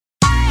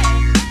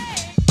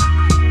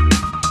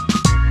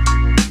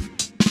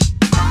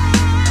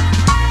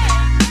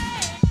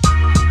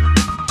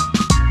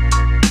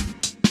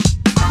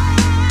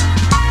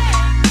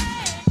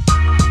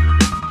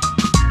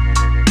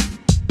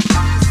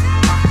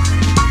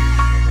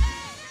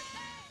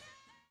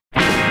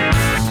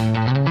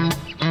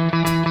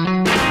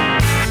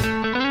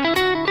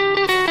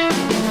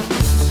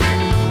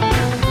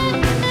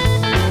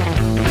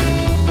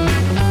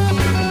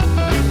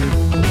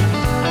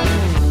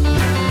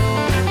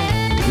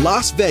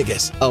Las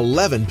Vegas,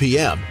 11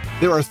 p.m.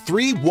 There are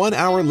 3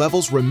 one-hour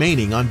levels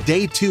remaining on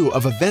day 2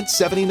 of Event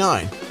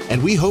 79,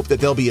 and we hope that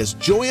they'll be as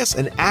joyous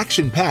and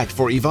action-packed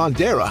for Yvonne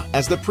Deyra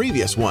as the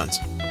previous ones.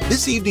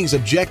 This evening's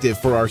objective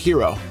for our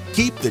hero: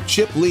 keep the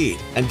chip lead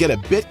and get a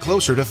bit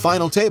closer to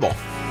final table.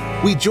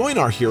 We join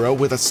our hero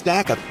with a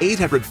stack of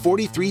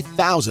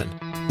 843,000.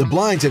 The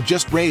blinds have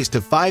just raised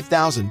to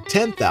 5,000,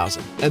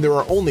 10,000, and there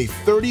are only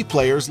 30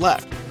 players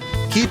left.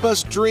 Keep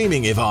us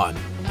dreaming, Yvonne.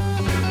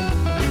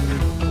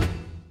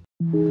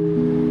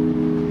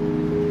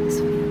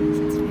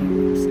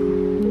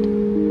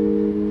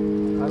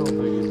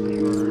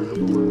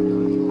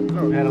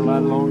 I had a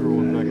lot longer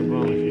ones, I can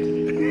promise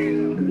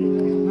you.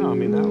 No, I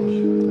mean that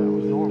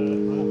was normal. I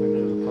don't think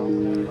there was a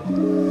problem with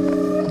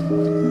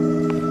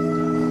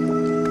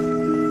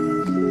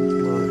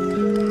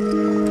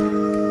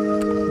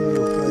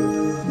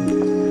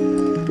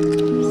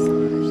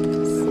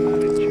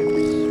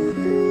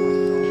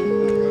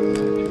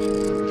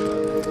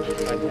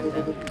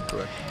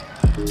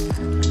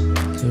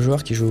C'est un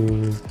joueur qui n'a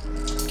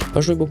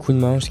pas joué beaucoup de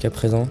mains jusqu'à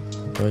présent.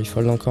 Il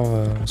fold encore,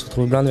 on se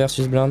retrouve blind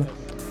versus blind.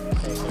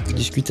 J'ai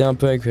discuté un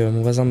peu avec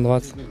mon voisin de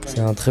droite. C'est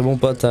un très bon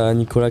pote à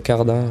Nicolas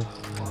Cardin.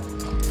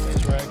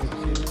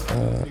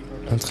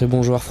 Un très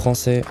bon joueur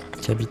français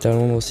qui habite à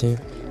Londres aussi.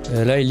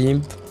 Là il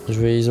limp. Je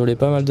vais isoler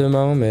pas mal de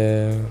mains,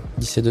 mais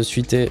il essaie de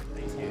suiter.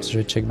 Je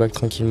vais check back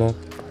tranquillement.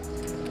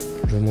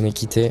 Je veux mon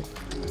équité.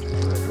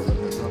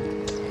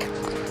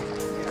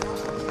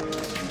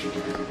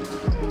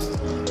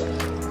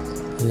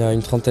 Il a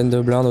une trentaine de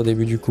blindes au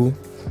début du coup.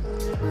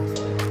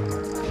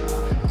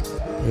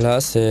 Là,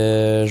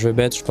 je vais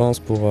bet, je pense,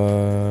 pour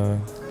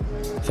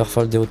faire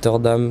fold des hauteurs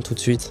dames tout de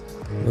suite,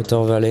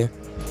 hauteur valet.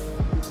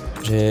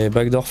 J'ai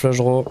backdoor flush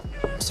draw.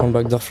 Sans le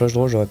backdoor flush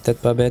draw, j'aurais peut-être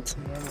pas bet.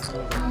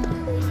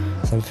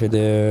 Ça me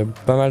fait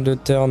pas mal de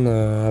turns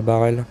à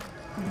barrel.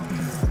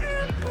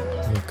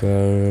 Donc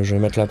je vais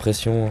mettre la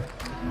pression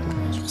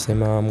sur ces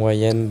mains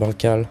moyennes,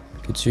 bancales,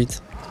 tout de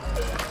suite.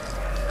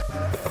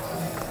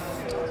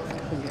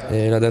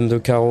 Et la dame de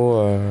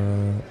carreau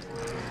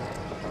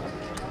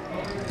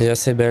est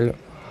assez belle.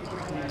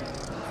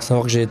 Faut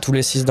savoir que j'ai tous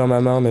les 6 dans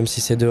ma main, même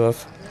si c'est 2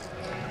 off.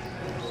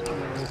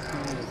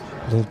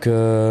 Donc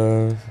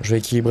je vais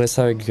équilibrer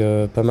ça avec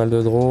pas mal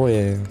de draws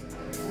et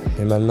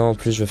maintenant en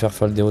plus je vais faire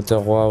fold des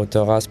hauteurs roi,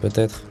 hauteur as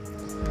peut-être.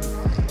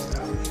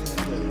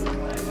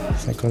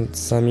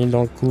 55 000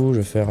 dans le coup, je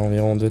vais faire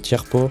environ 2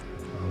 tiers pot.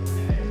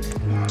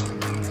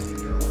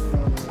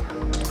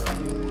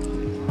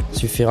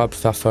 Suffira pour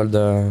faire fold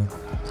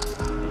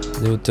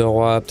des hauteurs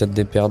roi, peut-être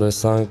des paires de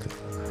 5.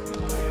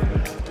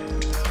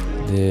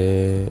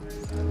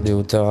 Des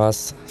hauteurs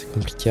as, c'est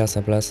compliqué à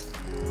sa place.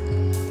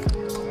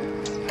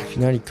 Au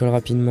final, il colle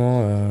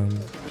rapidement.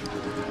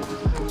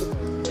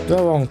 Il doit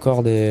avoir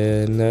encore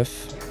des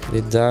 9,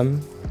 des dames.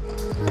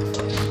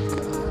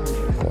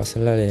 Bon,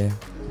 celle-là,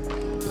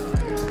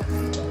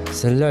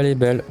 elle est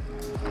belle.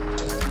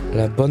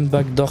 La bonne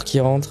backdoor qui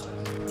rentre.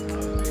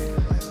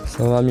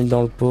 120 000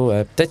 dans le pot.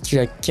 Peut-être qu'il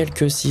a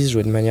quelques 6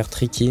 joués de manière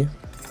tricky.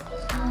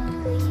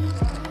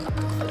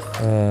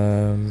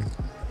 On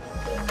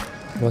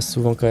voit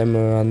souvent quand même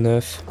un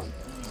 9.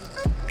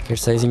 Quel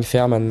sizing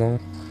faire maintenant?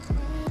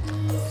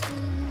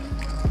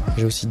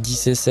 J'ai aussi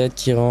 10 et 7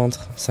 qui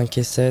rentrent, 5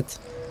 et 7.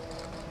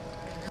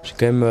 J'ai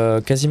quand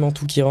même quasiment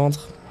tout qui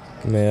rentre.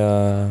 Mais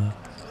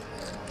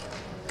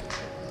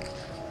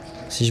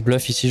si je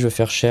bluffe ici, je vais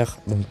faire cher.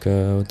 Donc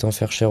autant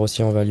faire cher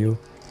aussi en value.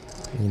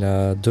 Il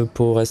a 2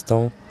 pots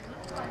restants.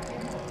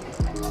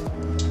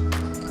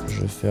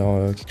 Je vais faire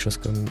quelque chose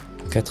comme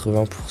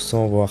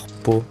 80% voire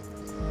pot.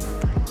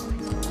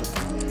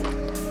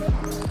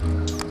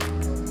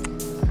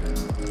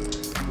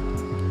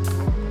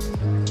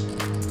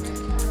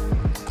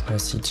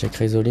 Si check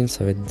raise all in,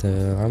 ça va être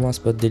vraiment un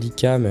spot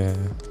délicat, mais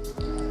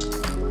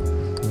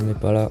on n'est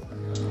pas là.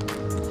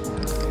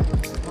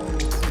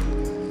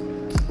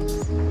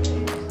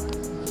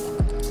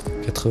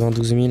 «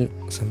 92 000,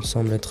 ça me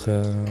semble être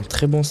un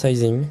très bon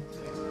sizing.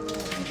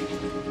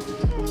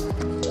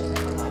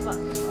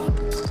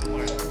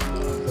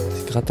 Il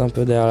se gratte un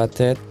peu derrière la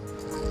tête.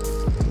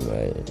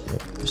 Ouais, il y a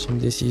plus une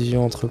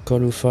décision entre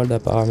call ou fold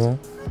apparemment.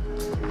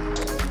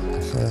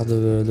 Ça a l'air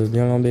de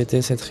bien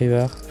l'embêter cette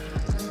river.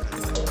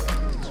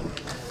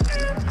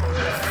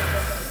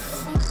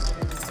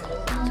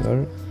 Ok.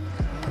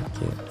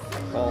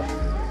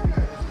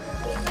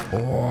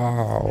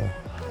 Waouh!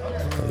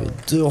 Il y avait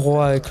 2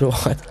 rois avec le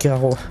roi de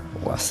carreau.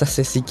 Wow, ça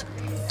c'est sick.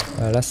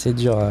 Ah, là c'est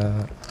dur.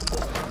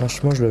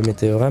 Franchement, je le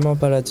mettais vraiment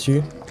pas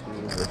là-dessus.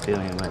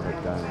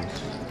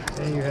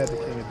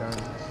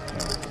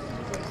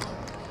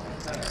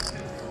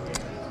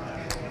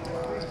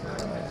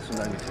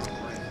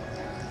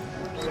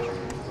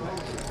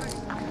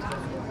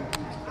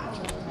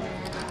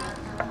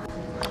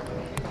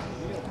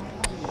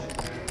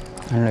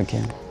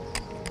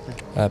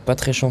 Pas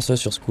très chanceux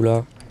sur ce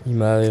coup-là. Il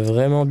m'avait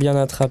vraiment bien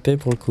attrapé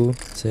pour le coup.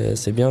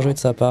 C'est bien joué de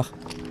sa part.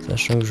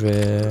 Sachant que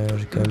j'ai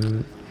quand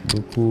même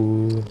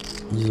beaucoup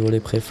isolé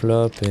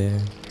pré-flop et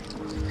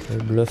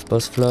bluff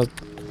post-flop.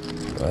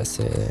 Ouais,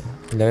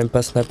 il a même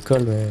pas snap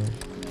call, mais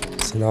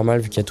c'est normal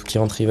vu qu'il y a tout qui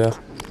rentre river.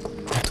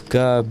 En tout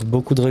cas,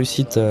 beaucoup de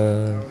réussite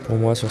pour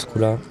moi sur ce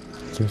coup-là,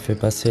 qui me fait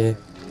passer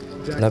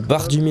la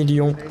barre du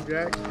million,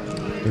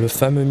 le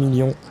fameux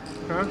million.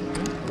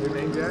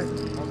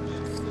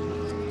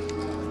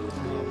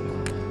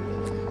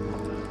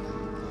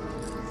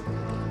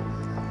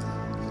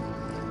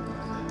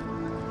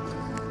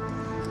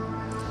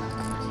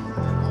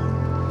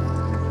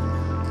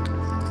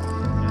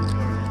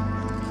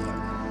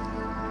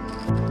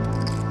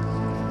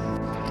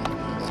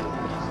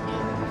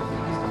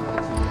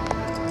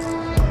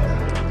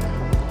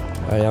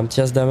 Allez, un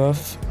petit as dame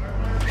off.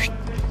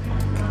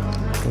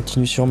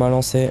 Continue sur ma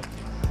lancée.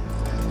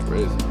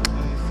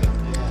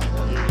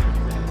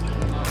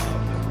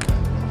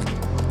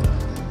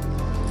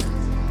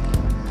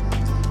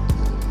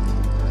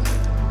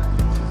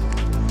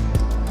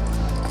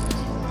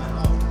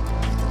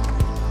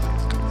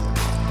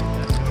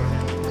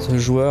 Ce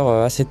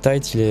joueur assez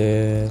tight, ça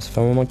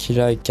fait un moment qu'il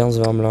est avec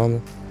 15-20 blindes.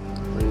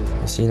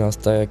 Aussi il a un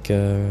stack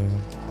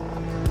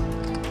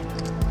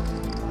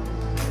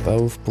pas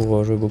ouf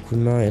pour jouer beaucoup de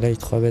mains, et là il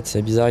 3-bet,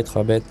 c'est bizarre, il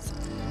 3-bet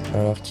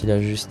alors qu'il a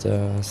juste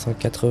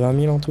 180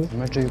 000 en tout.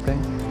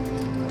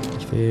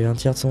 Il fait un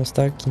tiers de son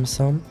stack il me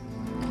semble.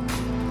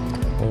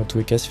 Bon, en tous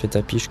les cas il fait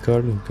tapis, je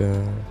colle, donc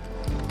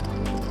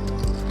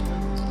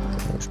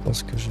je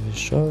pense que je vais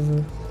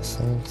shove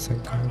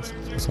 150,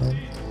 60.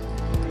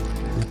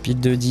 Une pile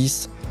de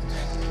 10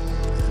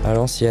 à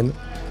l'ancienne.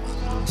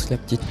 Parce que la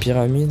petite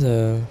pyramide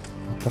va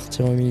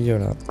partir au milieu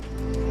là.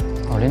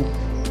 All in.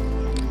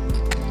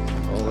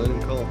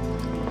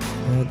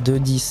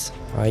 2-10.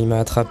 Ah, il m'a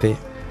attrapé.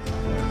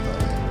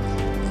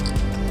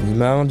 Il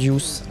m'a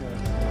induce.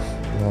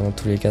 Bon, dans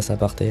tous les cas, ça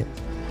partait.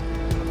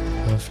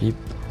 Un flip.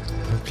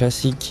 Un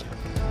classique.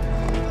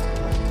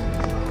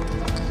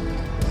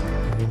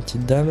 Une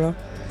petite dame là.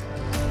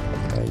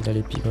 Ah, il a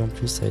les piques en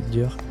plus, ça va être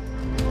dur.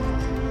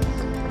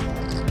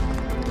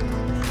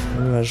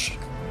 Dommage.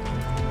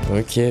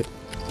 Ok.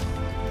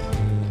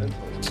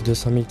 Petit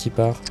 200 000 qui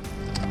part.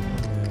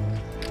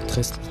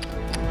 Très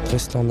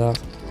standard.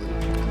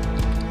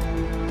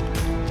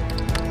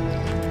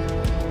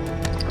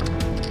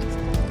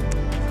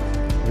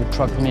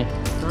 You trucked me.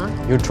 Huh?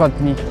 You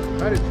trucked me.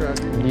 I did track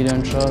you. You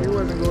didn't shove. He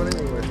wasn't going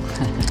anywhere.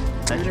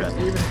 I trapped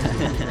you.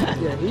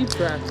 Yeah, he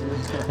tracked me.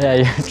 Yeah,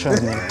 you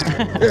trucked me.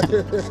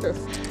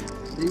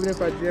 Even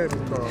if I jammed the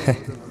car,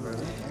 it doesn't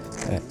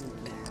matter.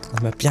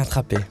 Il m'a bien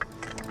attrapé.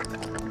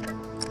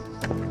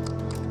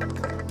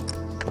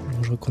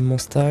 Je recompte mon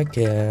stack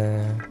et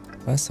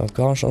ouais, c'est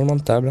encore un changement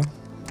de table.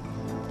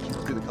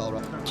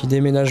 Petit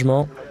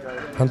déménagement,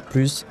 un de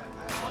plus.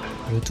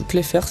 Je vais toutes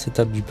les faire ces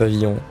tables du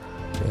pavillon.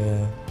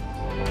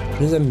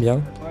 Je les aime bien.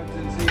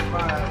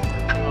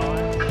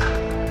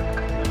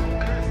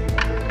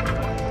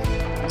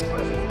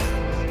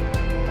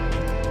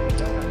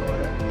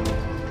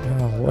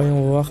 Alors,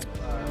 voyons voir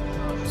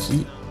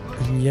qui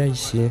il y a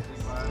ici.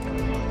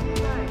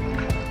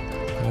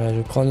 Je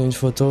vais prendre une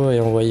photo et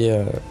envoyer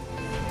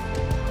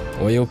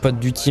aux potes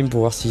du team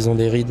pour voir s'ils ont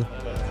des rides.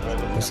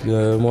 Parce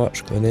que moi,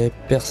 je connais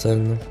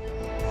personne.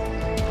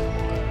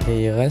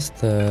 Et il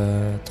reste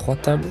 3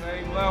 tables.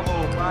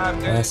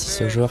 Ah, si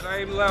ce joueur,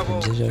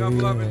 j'ai déjà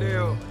vu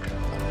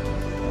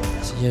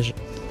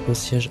au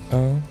siège 1.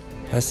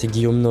 Ah, c'est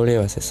Guillaume Nollet,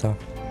 ouais, c'est ça.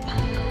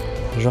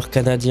 Joueur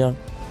canadien.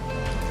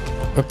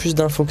 Pas plus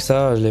d'infos que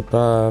ça, je l'ai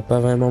pas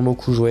vraiment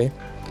beaucoup joué.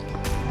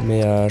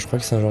 Mais je crois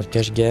que c'est un joueur de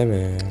cash game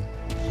et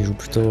il joue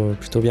plutôt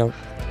bien.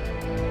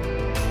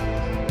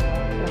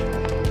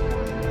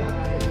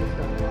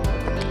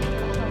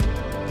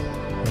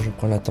 Je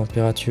prends la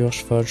température,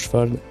 je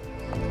fold.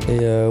 Et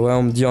ouais,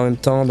 on me dit en même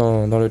temps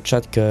dans le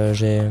chat que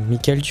j'ai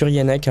Mikael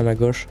Turienek à ma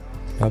gauche.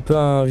 Un peu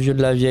un vieux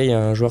de la vieille,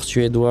 un joueur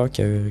suédois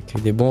qui a eu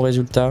des bons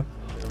résultats.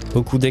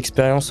 Beaucoup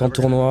d'expérience en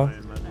tournoi,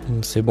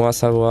 donc c'est bon à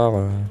savoir.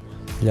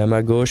 Il est à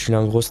ma gauche, il a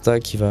un gros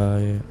stack, il va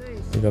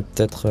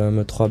peut-être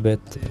me 3-bet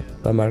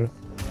pas mal.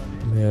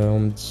 Mais on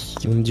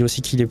me dit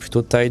aussi qu'il est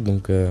plutôt tight,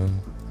 donc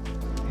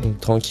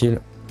tranquille.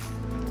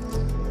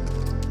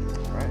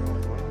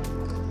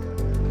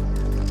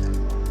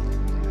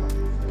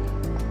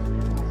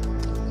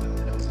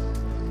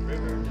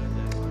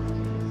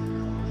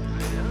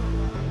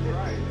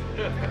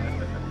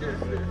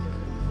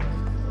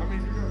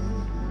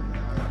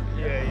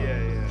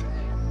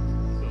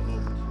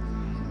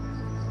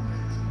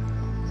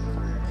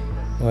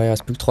 Ouais, il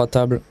reste plus que 3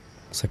 tables.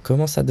 Ça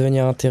commence à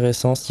devenir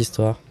intéressant cette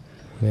histoire.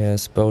 Mais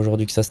c'est pas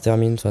aujourd'hui que ça se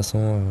termine de toute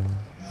façon.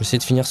 Je vais essayer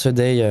de finir ce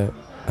day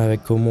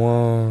avec au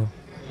moins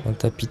un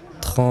tapis de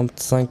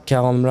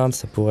 35-40 blindes.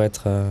 Ça pourrait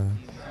être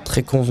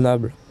très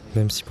convenable.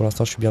 Même si pour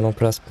l'instant je suis bien en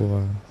place pour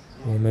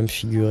même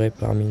figurer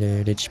parmi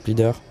les chip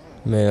leaders.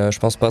 Mais je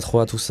pense pas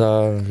trop à tout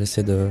ça.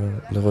 J'essaie de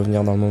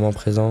revenir dans le moment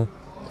présent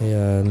et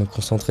de me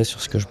concentrer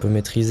sur ce que je peux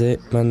maîtriser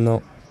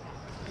maintenant.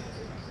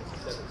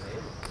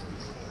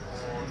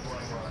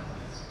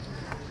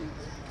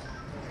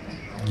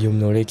 Guillaume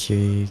Nollet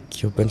qui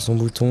open son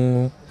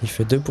bouton, il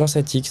fait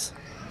 2.7x,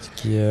 ce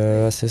qui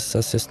est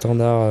assez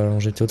standard en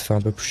GTO de faire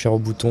un peu plus cher au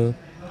bouton.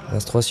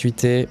 As 3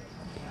 suité.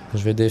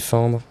 Je vais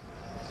défendre.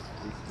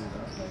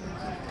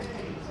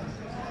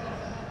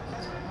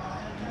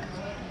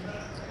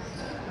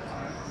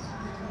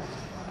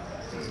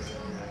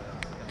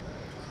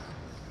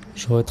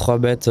 J'aurais 3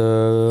 bêtes,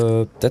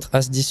 peut-être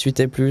As 10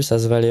 suité plus,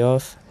 As valet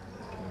off.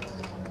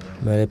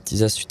 Mais les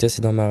petits As suité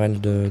c'est dans ma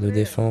range de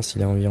défense,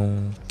 il est environ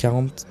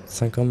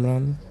 40-50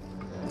 blindes.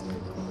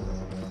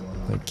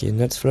 Ok,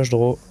 nuts flush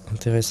draw,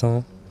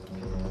 intéressant.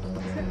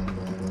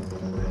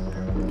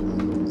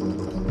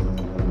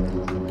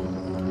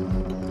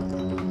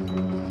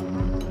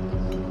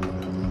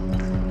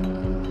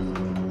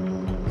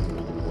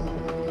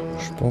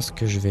 Je pense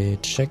que je vais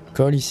check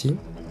call ici.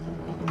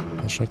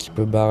 Sachant qu'il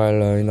peut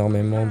barrel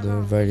énormément de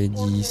valet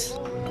 10.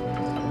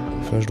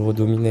 Flush draw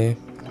dominé.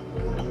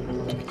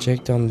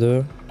 Check turn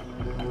 2.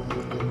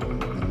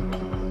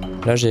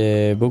 Là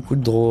j'ai beaucoup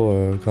de draw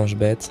quand je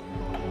bet.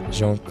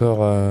 J'ai encore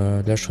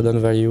de la showdown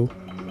value.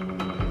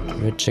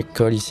 Je vais check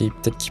call ici.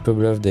 Peut-être qu'il peut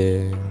bluff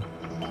des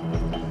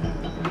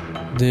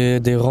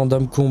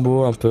random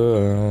combos un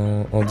peu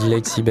en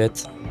delay 6 bet.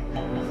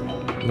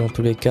 Dans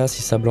tous les cas,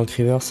 si ça blank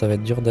river, ça va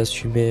être dur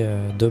d'assumer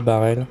 2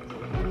 barrels.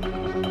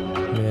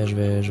 Mais je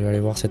vais aller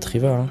voir cette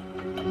river. Hein.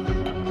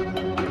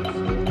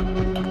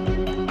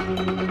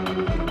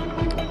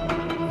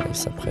 Elle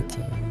s'apprête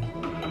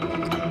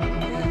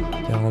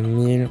 40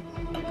 000,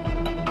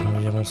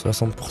 environ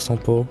 60%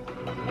 pot.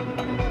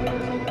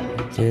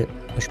 Ok,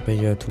 je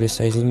paye tous les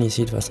sizing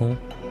ici de toute façon.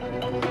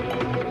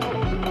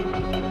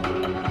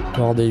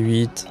 Hors des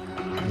 8,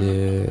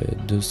 des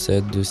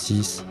 2-7,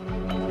 2-6.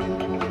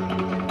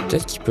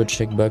 Peut-être qu'il peut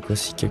check back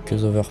aussi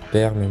quelques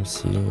overpairs, même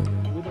si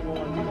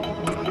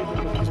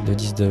de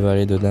 10 de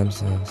valet, de dame,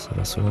 ça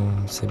va souvent,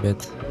 c'est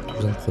bête,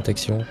 besoin de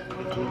protection.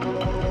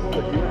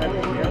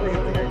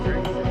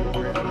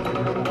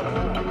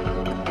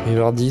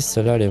 River 10,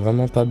 celle-là elle est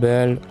vraiment pas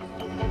belle.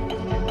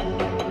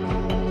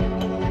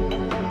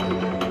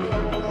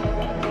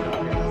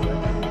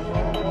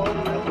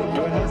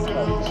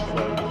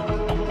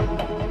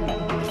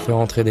 Je fais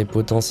rentrer des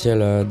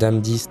potentiels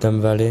dame 10, dame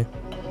valet.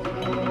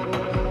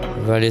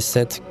 Valet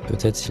 7,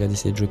 peut-être s'il a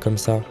décidé de jouer comme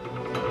ça.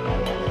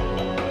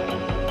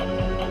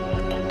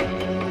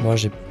 Moi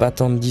j'ai pas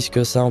tant de 10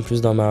 que ça en plus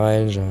dans ma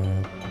range,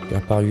 à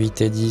part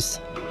 8 et 10,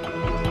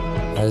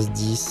 As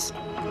 10.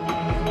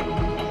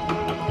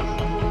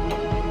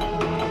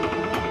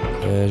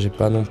 J'ai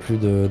pas non plus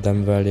de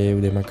dame valet ou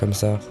des mains comme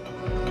ça.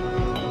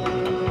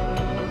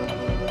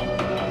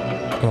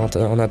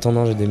 En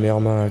attendant j'ai des meilleures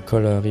mains à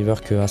call river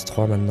que As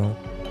 3 maintenant.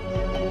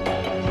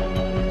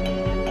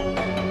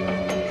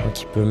 Je crois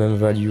qu'il peut même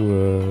value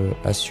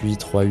As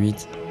 8, Roi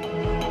 8.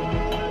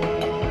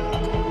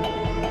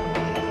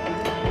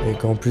 Et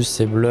qu'en plus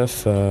ses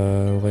bluffs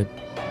auraient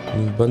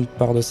une bonne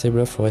part de ses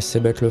bluffs auraient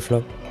c-bet le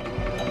flop.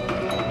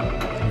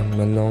 Donc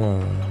maintenant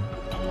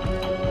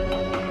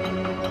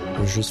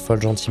juste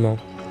fold gentiment.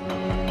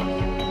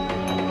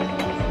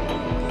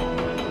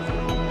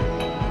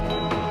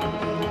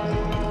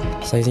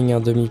 Sizing un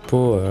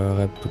demi-pot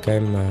peut quand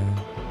même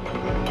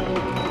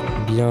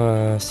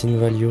bien sin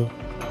value.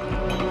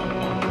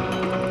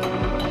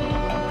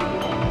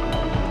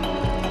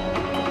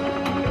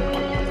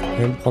 Je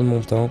vais même prendre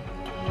mon temps.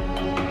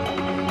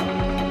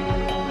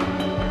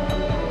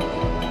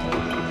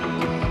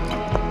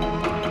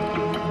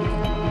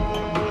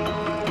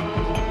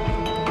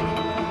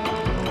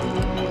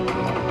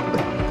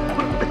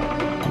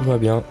 Tout va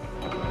bien.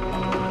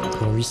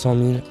 Pour 800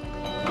 000.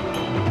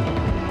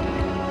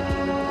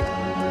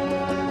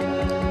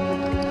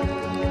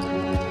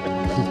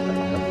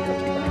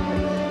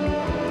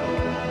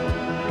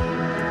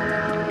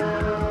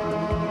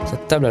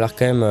 Cette table a l'air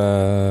quand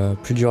même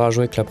plus dure à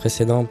jouer que la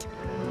précédente.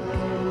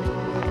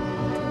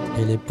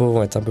 Et les pots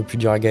vont être un peu plus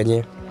durs à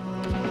gagner.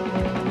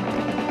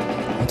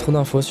 Pas trop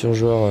d'infos sur le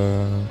joueur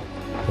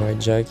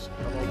White Jack.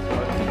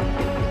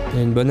 Il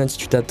a une bonne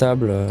attitude à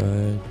table.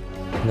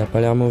 Il n'a pas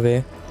l'air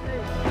mauvais.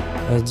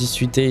 As 10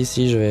 suité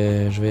ici, je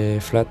vais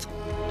flat.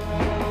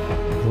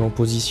 Je vais en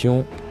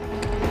position.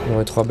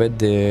 J'aurai 3 bêtes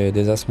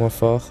des As moins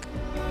forts.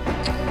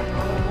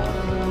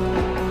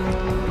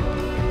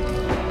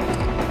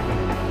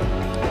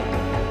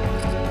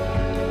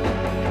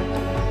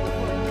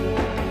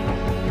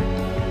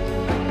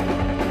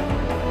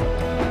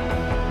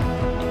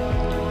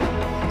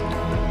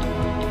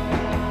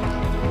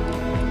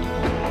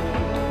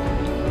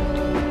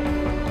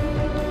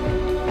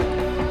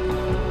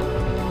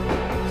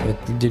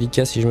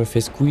 Délicat si je me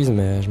fais squeeze,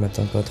 mais je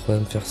m'attends pas trop à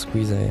me faire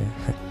squeeze.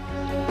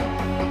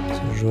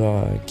 C'est un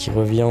joueur qui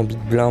revient en beat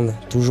blind,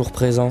 toujours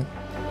présent.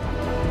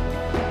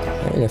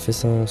 Ouais, il a fait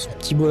son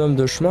petit bonhomme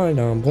de chemin, il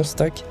a un bon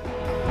stack.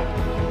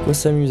 Il faut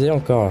s'amuser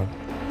encore là.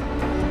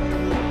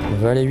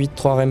 Valet 8,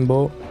 3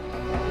 rainbow.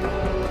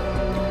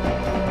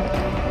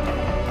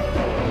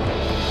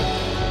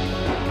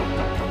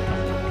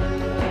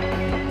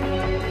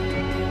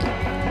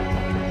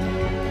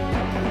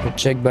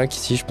 Check back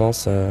ici je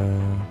pense.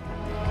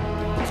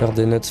 Faire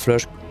des nuts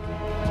flush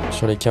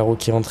sur les carreaux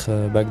qui rentrent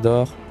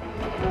backdoor.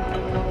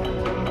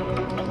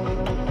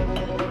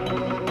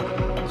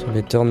 Sur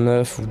les turns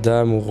 9 ou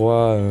dame ou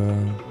roi,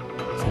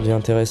 ça devient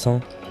intéressant.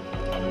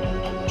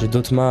 J'ai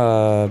d'autres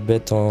mains à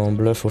bet en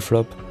bluff au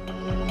flop.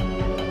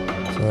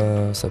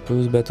 Ça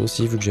peut se bet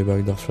aussi vu que j'ai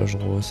backdoor flush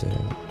draw. C'est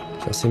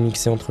assez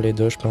mixé entre les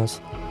deux, je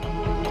pense.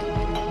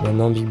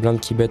 Maintenant, big blind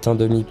qui bet un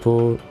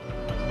demi-pot.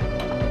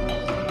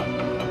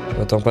 Je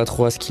m'attends pas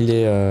trop à ce qu'il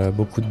ait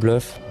beaucoup de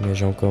bluff, mais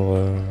j'ai encore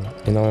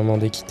énormément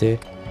d'équité.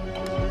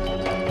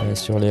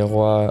 Sur les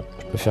rois,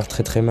 je peux faire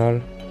très très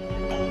mal.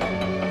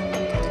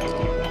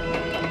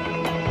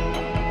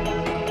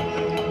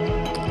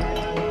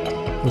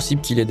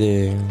 Possible qu'il ait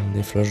des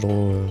flush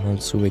draws en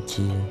dessous et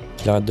qu'il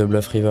arrête de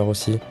bluff river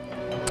aussi.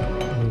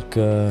 Donc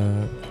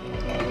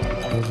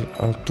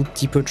un tout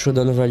petit peu de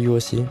showdown value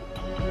aussi.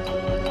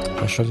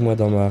 Sachant que moi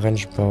dans ma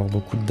range je peux avoir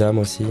beaucoup de dames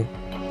aussi.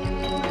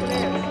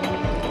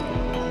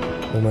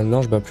 Bon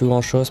maintenant je bats plus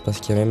grand chose parce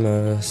qu'il y a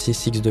même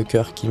 6x de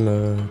cœur qui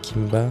me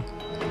bat.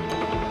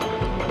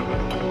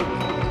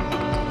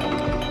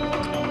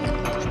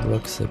 Je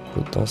bloque ces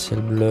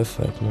potentiels bluffs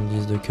avec mon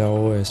 10 de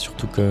carreau et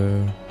surtout que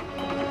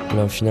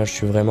là au final je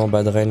suis vraiment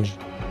bas de range.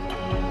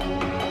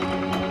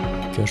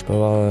 Donc, je peux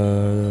avoir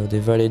des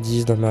valets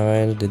 10 dans ma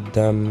range, des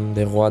dames,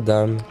 des rois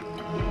dames,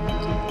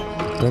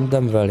 même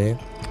dame valet.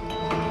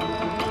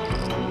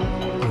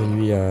 Et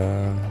lui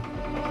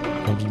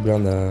un big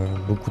blind a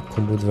beaucoup de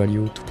combos de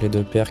value, toutes les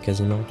deux paires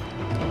quasiment.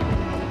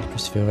 En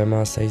plus il fait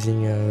vraiment un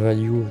sizing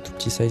value, tout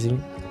petit sizing.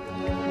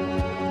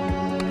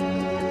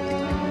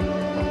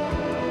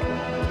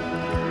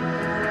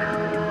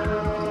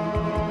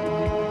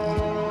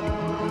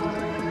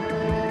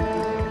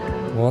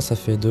 Bon, ça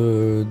fait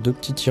deux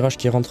petits tirages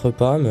qui rentrent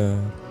pas, mais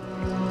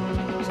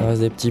ça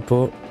reste des petits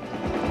pots.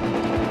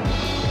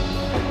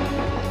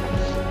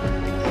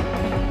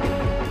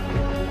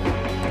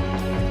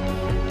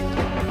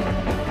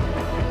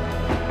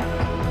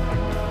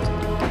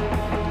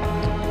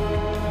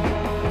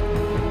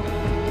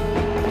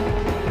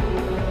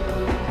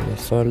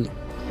 Fold,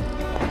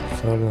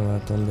 on va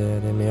attendre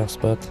des meilleurs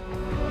spots.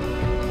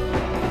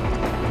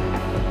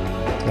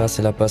 Là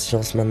c'est la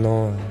patience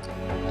maintenant.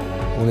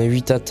 On est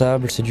 8 à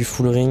table, c'est du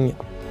full ring.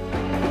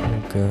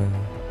 Donc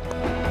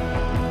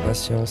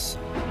patience.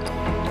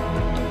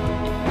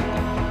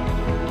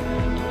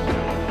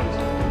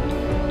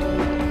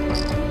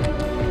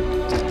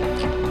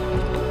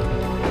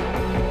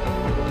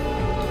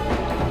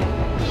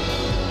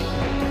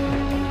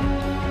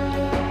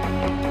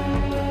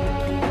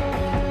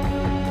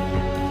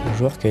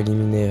 Joueur qui a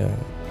éliminé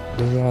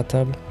 2 joueurs à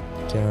table,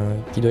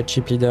 qui doit être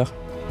chip leader.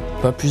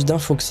 Pas plus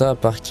d'infos que ça, à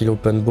part qu'il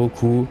open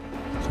beaucoup.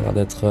 Ça a l'air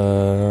d'être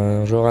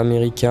un joueur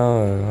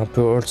américain un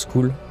peu old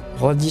school.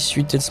 Roi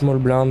 18 et le small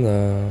blind.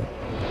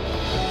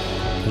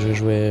 Je vais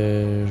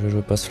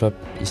jouer post flop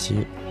ici.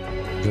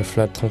 Je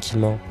flat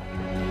tranquillement.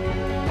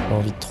 Pas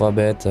envie de 3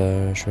 bêtes,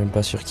 je suis même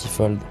pas sûr qu'il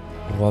fold.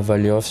 Roi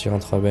valet off sur un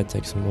 3 bêtes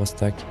avec son gros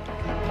stack.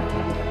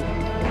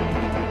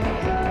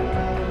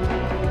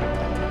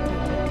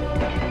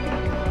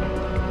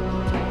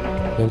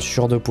 Même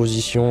sur de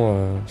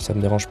position, ça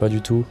me dérange pas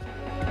du tout.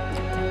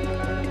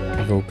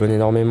 Il va open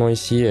énormément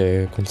ici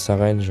et contre sa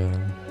range,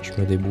 je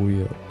me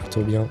débrouille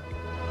plutôt bien.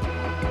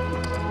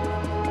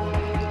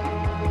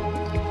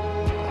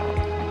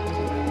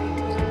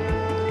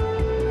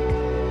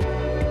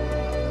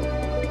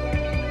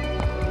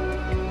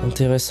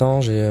 Intéressant,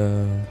 j'ai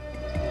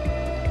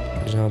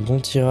un bon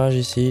tirage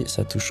ici,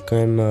 ça touche quand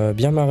même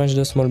bien ma range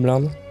de small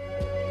blind.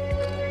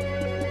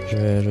 Je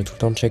vais tout le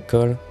temps check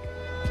call.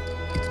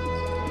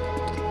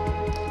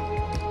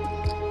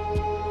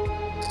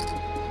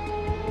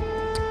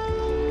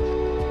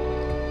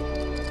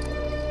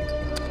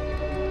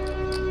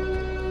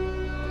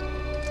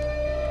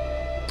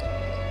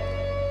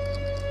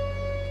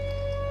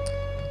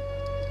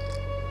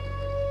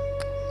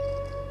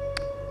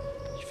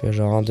 Fait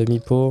genre un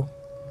demi-pot.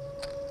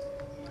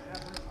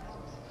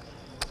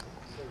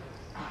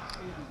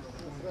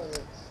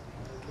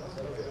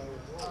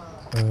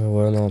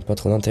 Ouais non, pas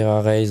trop d'intérêt à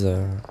raise,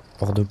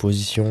 hors de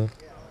position.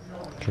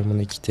 J'ai mon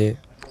équité.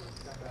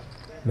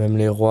 Même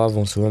les rois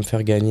vont souvent me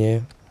faire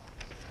gagner.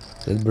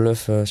 Peut-être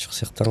bluff sur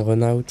certains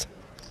run-out.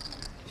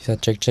 Si ça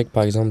check-check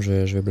par exemple, je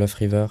vais bluff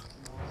river.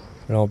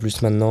 Là en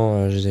plus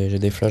maintenant, j'ai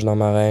des flushs dans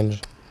ma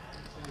range.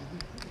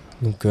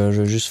 Donc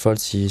je vais juste fold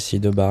si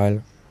 2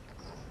 barrels.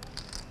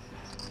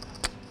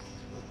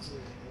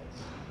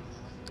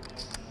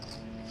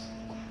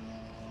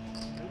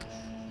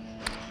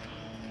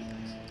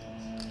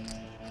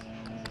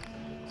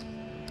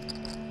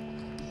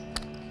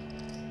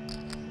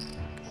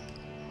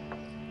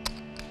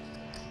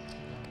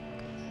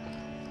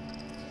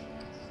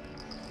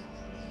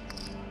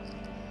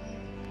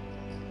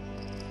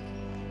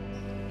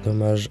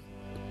 Dommage,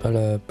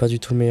 pas du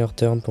tout le meilleur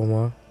turn pour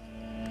moi.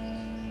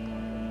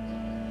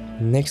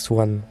 Next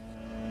one.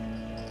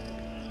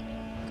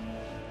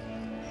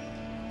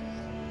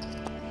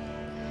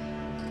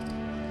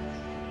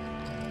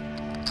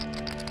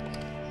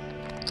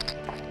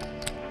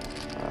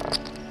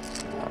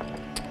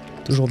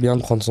 Toujours bien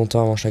de prendre son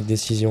temps avant chaque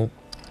décision.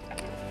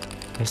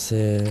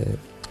 C'est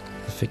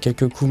fait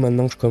quelques coups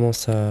maintenant que je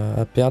commence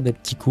à perdre des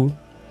petits coups.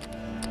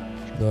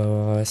 Je dois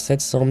avoir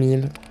 700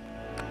 000,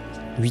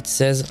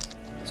 8-16.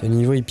 Ce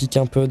niveau il pique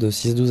un peu de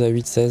 6-12 à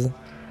 8-16.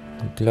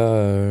 Donc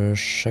là,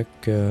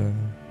 chaque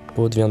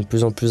pot devient de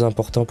plus en plus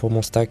important pour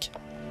mon stack.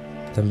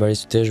 Ça me va les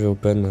sauter, je vais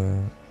open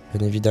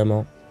bien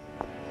évidemment.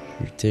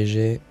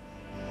 UTG.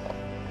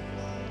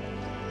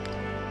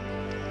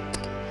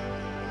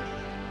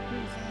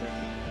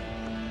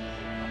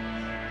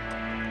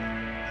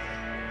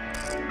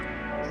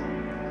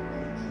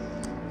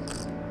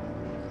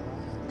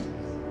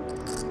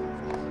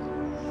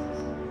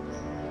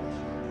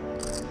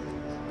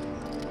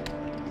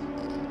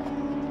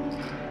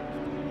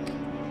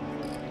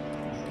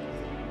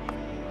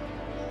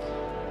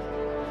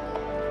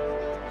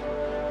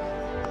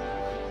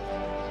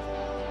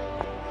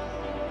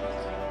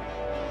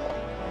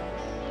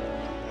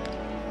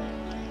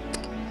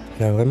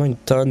 Il a vraiment une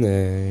tonne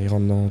et il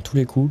rentre dans tous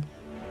les coups.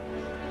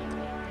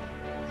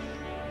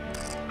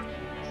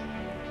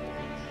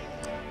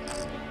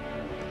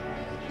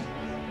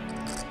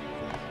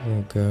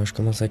 Donc je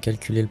commence à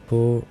calculer le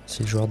pot.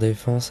 Si le joueur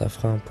défend, ça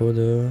fera un pot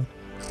de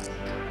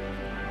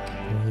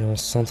environ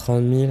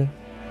 130 000.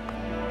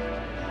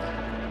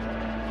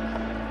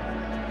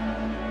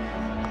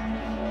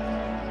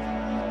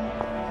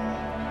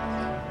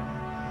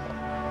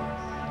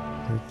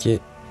 Ok.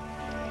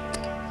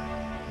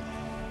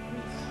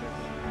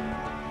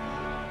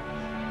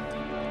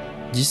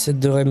 « 17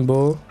 de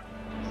Rainbow.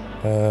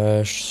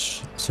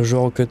 Ce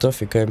joueur au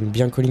cutoff est quand même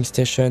bien calling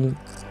station.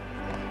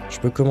 Je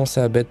peux commencer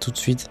à bet tout de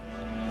suite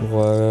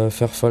pour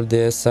faire fold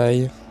des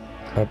SI.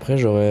 Après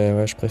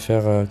je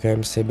préfère quand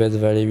même ces bets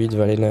valet 8,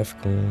 valet 9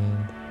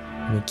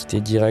 qu'on est quitté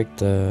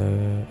direct,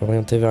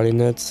 orienté vers les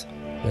nuts.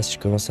 Là si je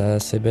commence à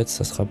ces bets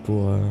ça sera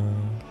pour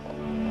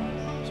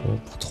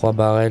 3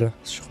 barrels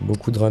sur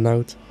beaucoup de run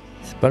out.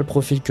 C'est pas le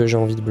profil que j'ai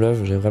envie de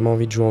bluff, j'ai vraiment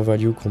envie de jouer en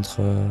value contre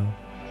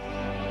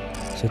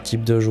ce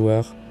type de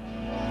joueur.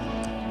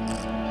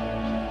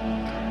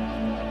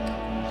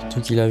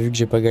 Surtout qu'il a vu que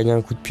j'ai pas gagné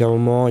un coup de pied à un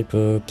moment, il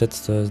peut peut-être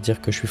se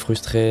dire que je suis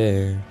frustré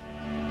et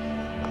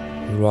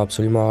vouloir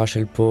absolument arracher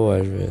le pot.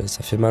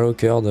 Ça fait mal au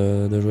cœur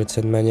de jouer de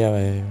cette manière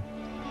et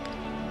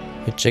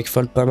check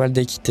fold pas mal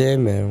d'équité,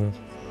 mais bon.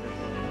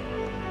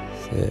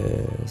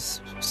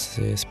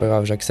 C'est pas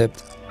grave,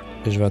 j'accepte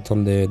et je vais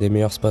attendre des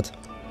meilleurs spots.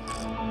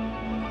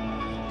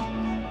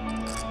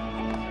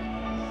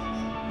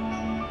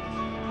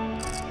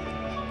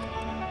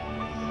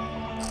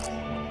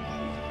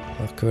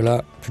 Alors que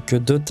là, plus que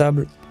 2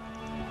 tables.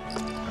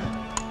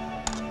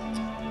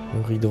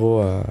 Le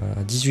redraw à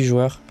 18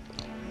 joueurs.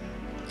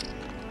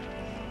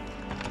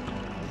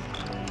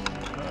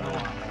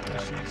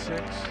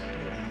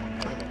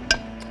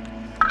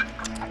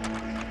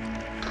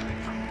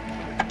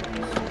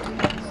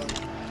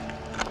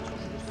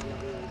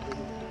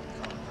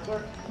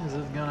 Is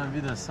it gonna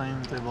be the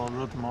same table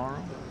draw tomorrow?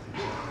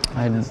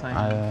 I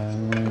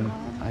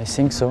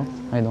think so.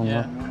 I don't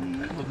Yeah. know.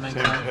 Would make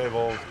sense.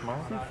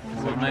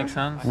 Would make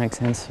sense. Makes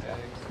sense.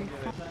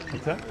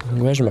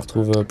 Ouais, je me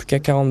retrouve plus qu'à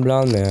 40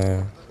 blindes, mais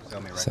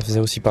ça faisait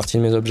aussi partie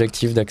de mes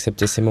objectifs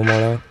d'accepter ces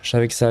moments-là. Je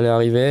savais que ça allait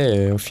arriver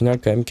et au final,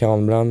 quand même,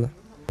 40 blindes.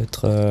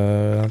 Peut-être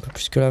un peu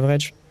plus que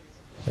l'average.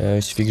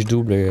 Il suffit que je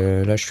double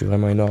et là, je suis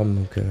vraiment énorme.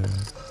 Donc,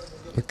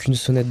 aucune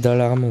sonnette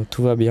d'alarme,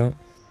 tout va bien.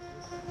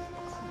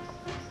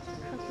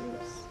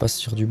 On passe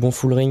sur du bon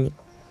full ring.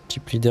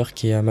 Chip leader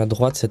qui est à ma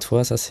droite cette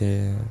fois, ça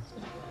c'est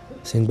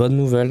une bonne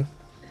nouvelle.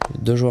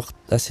 2 joueurs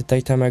assez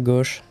tight à ma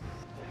gauche.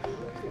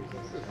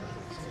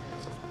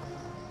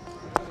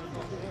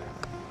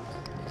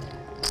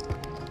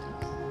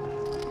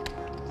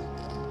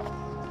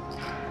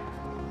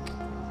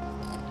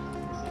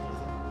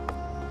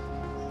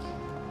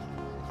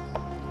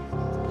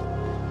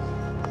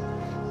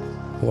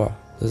 Wow,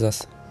 2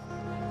 as.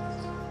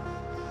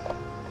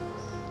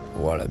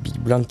 Wow, la big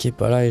blind qui est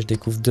pas là et je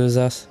découvre 2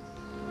 as.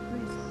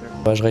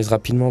 Bah, je raise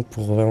rapidement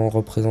pour vraiment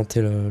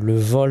représenter le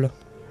vol.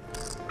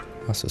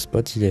 Ah, ce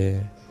spot il est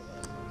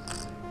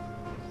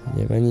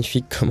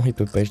magnifique. Comment il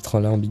peut pas être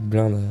là en big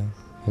blind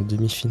en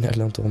demi-finale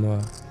d'un tournoi.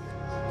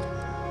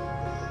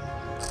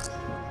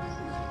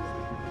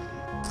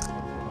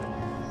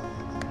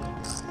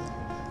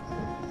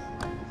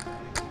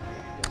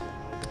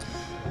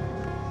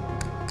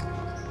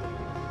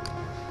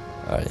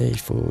 Allez, il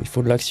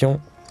faut de l'action.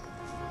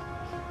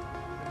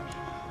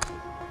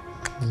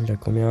 Il a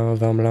combien?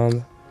 20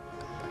 blindes.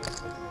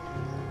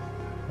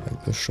 Il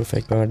peut se chauffer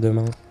avec pas mal de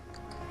mains.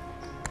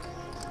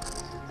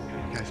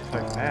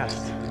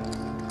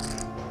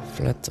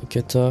 Flat au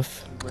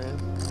cut-off.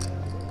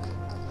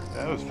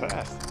 That was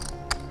fast.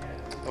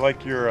 I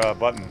like your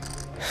button.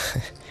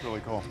 It's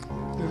really cool.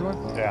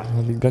 Yeah.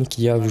 Un big blind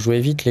qui a, vous jouez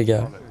vite les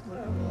gars.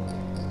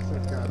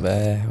 Bah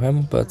ouais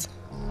mon pote.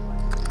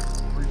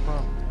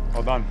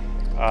 Well done.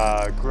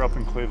 Grew up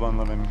in Cleveland,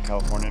 live in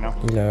California now.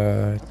 Il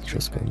a quelque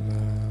chose comme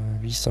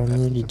 800 000.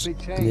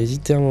 Il a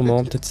hésité un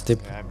moment, peut-être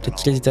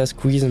qu'il hésitait à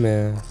squeeze,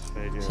 mais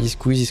s'il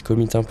squeeze, il se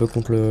commit un peu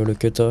contre le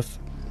cut-off.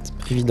 C'est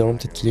pas évident,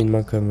 peut-être qu'il a une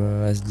main comme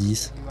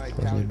As-10.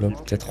 Je les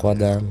bloque peut-être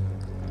Roi-Dame.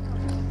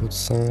 de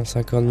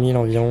 150 000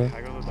 environ.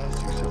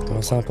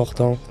 C'est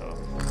important.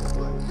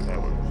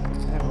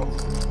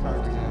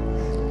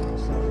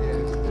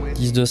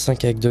 10 de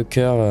 5 avec 2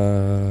 cœurs.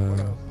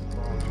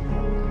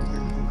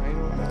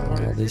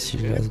 Regardez si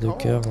j'ai l'as de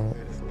cœur.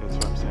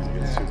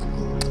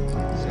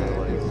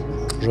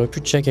 J'aurais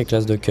pu check avec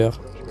l'as de cœur.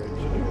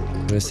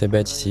 Je vais essayer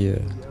bête ici.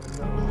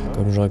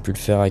 Comme j'aurais pu le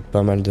faire avec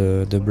pas mal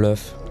de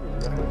bluffs.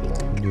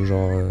 Du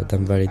genre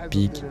dame valet de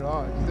pique.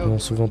 Ils vont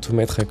souvent tout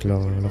mettre avec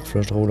leur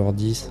flush draw ou leur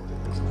 10.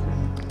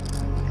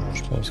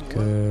 Je pense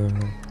que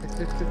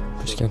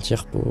plus qu'un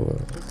tir pot,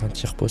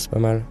 c'est pas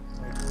mal. «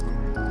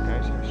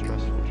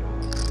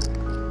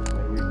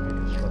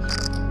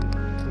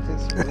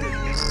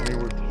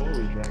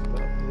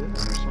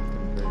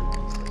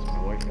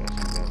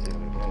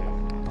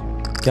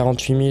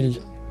 48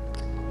 000,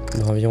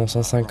 environ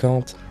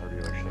 150.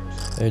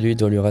 Et lui, il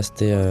doit lui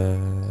rester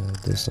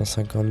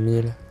 250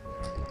 000.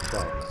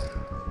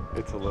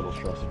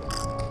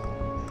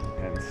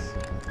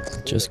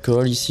 Just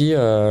call ici.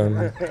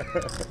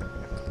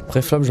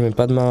 Pré-flop, je mets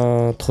pas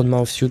trop de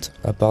main offsuit,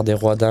 à part des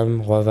rois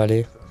dames, rois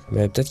valet.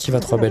 Mais peut-être qu'il va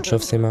 3 bet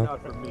shove ses mains.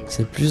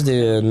 C'est plus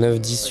des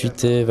 9-10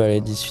 suités, valet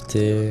 10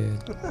 suités,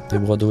 des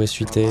Broadway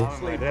suités,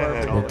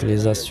 avec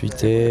les as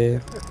suités.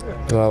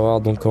 On va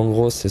voir, donc en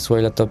gros, c'est soit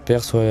il a top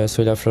pair, soit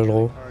il a flush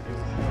draw.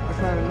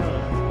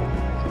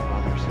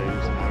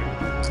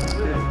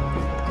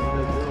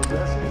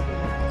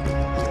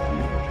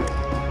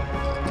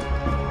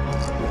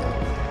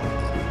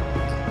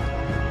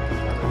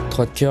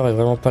 De cœur est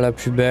vraiment pas la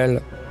plus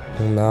belle.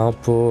 On a un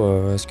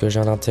pot. Est-ce que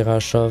j'ai un intérêt à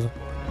shove?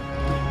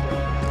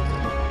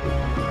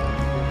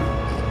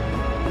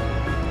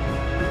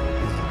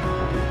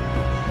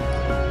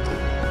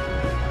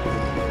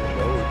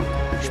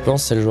 Je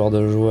pense que c'est le joueur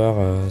de joueur.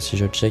 Si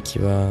je check,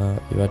 il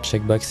va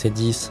check back ses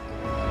 10.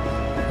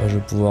 Je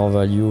vais pouvoir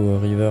value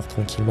river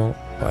tranquillement.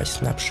 Ouais, il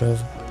snap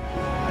shove.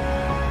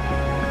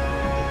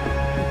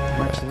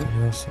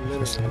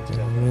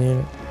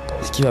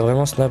 Est-ce qu'il va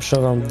vraiment snap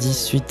shove un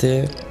 10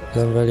 suité?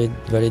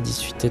 Valet 10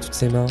 suité toutes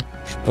ses mains.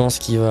 Je pense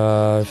qu'il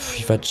va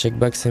check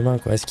back ses mains,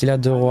 quoi. Est-ce qu'il a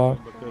 2 rois?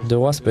 2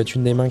 rois, ça peut être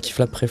une des mains qui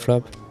flatte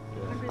pré-flop.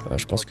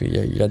 Je pense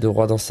qu'il a 2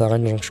 rois dans sa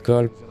range, donc je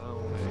colle.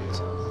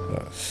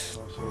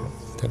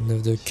 Dame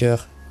 9 de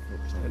cœur.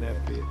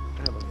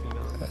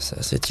 C'est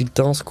assez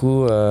tiltant ce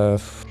coup.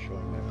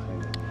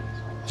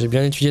 J'ai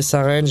bien étudié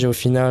sa range et au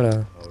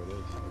final,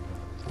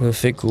 le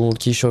fait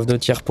qu'il chauffe 2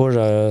 tiers pot,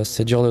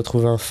 c'est dur de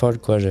trouver un fold,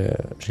 quoi. J'ai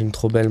une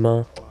trop belle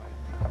main.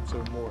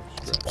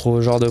 C'est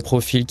le genre de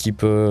profil qui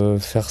peut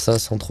faire ça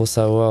sans trop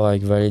savoir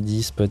avec valet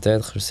 10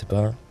 peut-être, je sais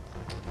pas.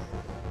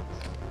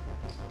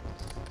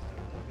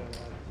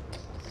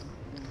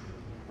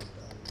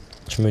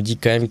 Je me dis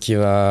quand même qu'il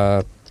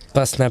va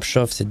pas snap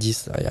shove, c'est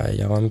 10, il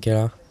y a Ram qui est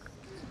là.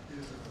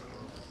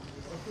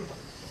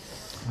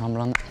 Un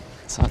blind,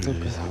 c'est un truc.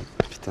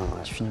 Putain, ouais.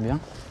 Tu finis bien?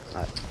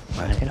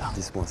 Ouais. Elle est là.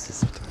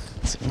 10-6.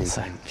 C'est bien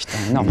ça. Putain,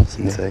 énorme.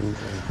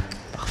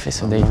 Parfait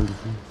ce Deyra.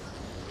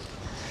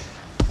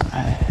 Ouais,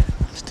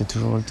 j'étais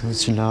toujours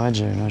au-dessus de la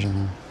range et là j'ai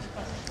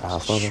un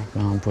pot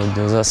avec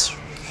 2 as.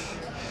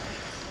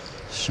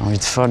 J'ai envie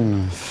de fold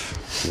mais...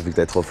 Vu que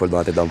t'es trop fold dans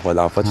la tête d'un pro la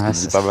dernière fois, tu te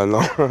dis pas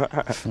maintenant.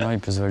 Non, il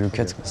peut se value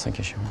 4, c'est ça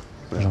qui est chiant.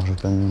 Ouais. Genre je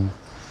peux me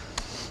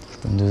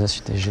 2 as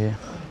UTG.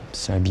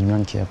 C'est la big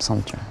blind qui est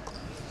absente, tu vois.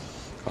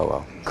 Oh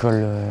wow.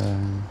 Call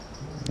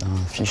un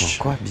fiche.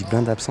 Quoi? Big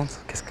blind absente?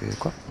 Qu'est-ce que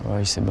quoi?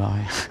 Ouais, il s'est barré.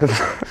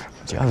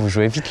 Tu vois, vous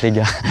jouez vite les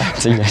gars.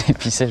 Tu sais, il allait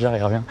pisser, genre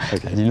il revient. Okay.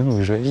 Il a dit non,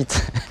 vous jouez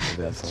vite.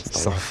 Il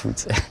s'en fout,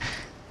 tu sais.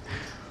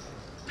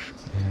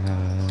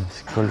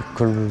 Call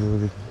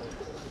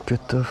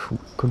cut-off ou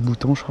call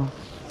bouton, je crois.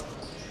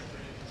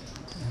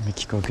 Mais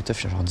qui call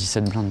cut-off, il y a genre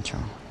 17 blindes, tu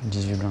vois.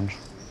 18 blindes.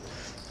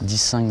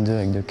 10-5-2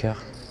 avec 2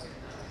 cœurs.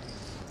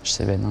 Je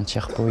sais ben un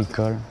tiers pot, il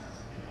colle.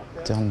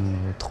 Turn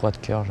 3 de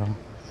cœur, genre.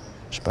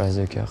 Je sais pas, les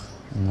 2 cœurs.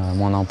 On a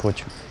moins d'un pot,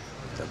 tu vois.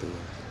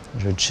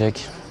 Je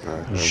check,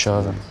 il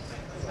shove.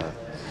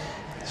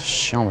 C'est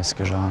chiant parce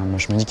que genre, moi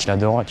je me dis qu'il a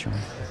 2 rois, tu vois.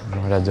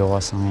 Genre il a 2 rois,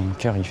 5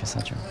 cœurs, il fait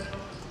ça, tu vois.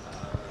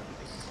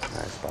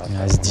 Il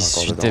a 10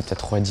 suité,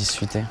 peut-être roi 10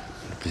 suité.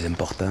 Le plus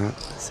important,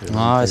 c'est le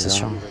ouais, c'est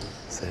sûr.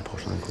 C'est les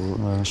prochains coups.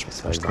 Ouais, je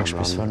crois que je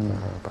peux se fold.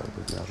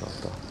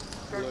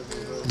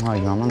 Ouais,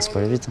 avec un main, c'est pas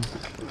aller vite. Hein.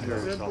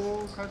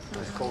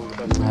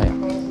 Ouais.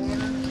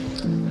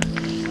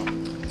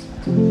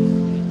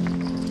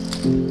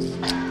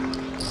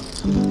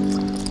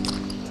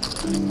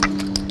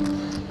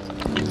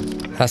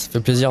 Ah, ça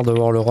fait plaisir de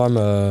voir le Rhum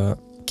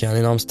qui a un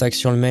énorme stack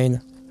sur le main.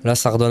 Là,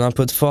 ça redonne un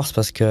peu de force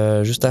parce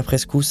que juste après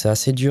ce coup, c'est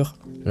assez dur.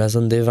 La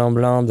zone des 20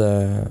 blindes,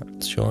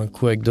 sur un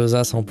coup avec 2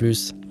 as en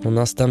plus. Mon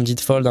instinct me dit de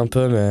fold un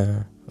peu, mais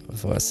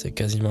ouais, c'est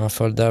quasiment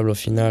infoldable au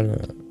final.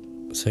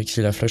 C'est vrai que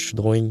si la flush, je suis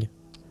drawing.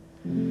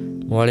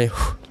 Bon, allez,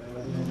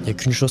 il n'y a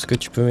qu'une chose que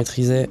tu peux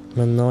maîtriser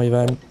maintenant,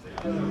 Ivan.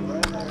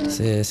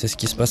 C'est ce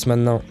qui se passe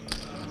maintenant.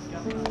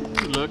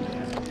 Good luck.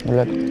 Good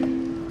luck.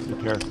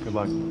 Take care. Good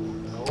luck.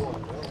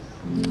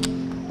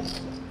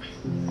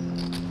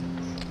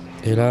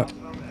 Et là,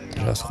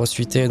 je reste 3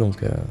 suité,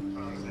 donc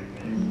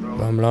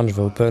 20 blindes, je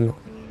vais open.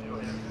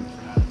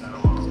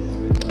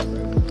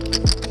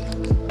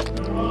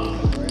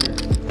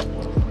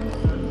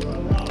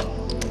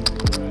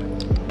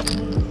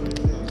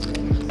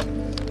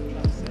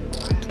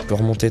 peux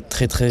remonter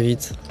très très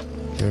vite,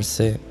 je le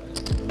sais.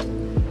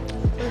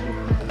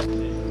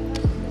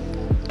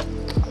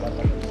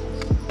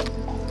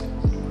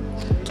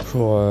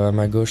 Toujours à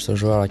ma gauche ce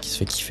joueur là qui se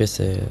fait kiffer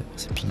ses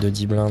piles de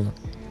 10 blindes.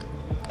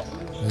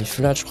 Il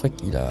flat, je crois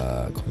qu'il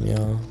a combien?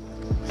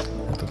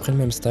 À peu près le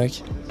même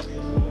stack.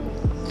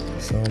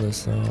 100,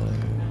 200,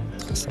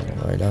 300,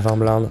 ouais, il a 20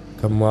 blindes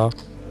comme moi.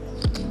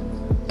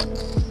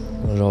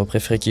 J'aurais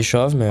préféré qu'il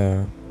chauffe, mais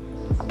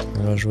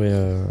on va jouer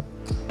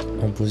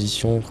en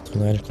position contre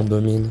une range qu'on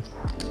domine.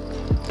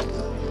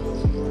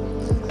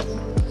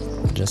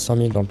 Déjà 100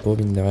 000 dans le pot,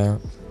 mine de rien.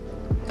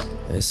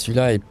 Et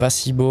celui-là est pas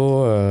si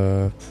beau.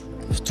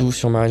 Surtout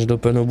sur ma range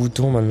d'open au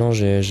bouton, maintenant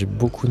j'ai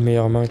beaucoup de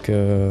meilleures mains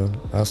que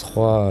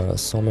As-Roi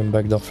sans même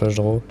backdoor flush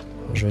draw.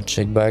 Je vais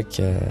check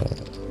back.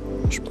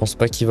 Je pense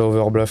pas qu'il va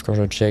overbluff quand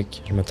je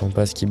check. Je m'attends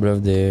pas à ce qu'il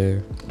bluffe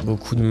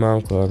beaucoup de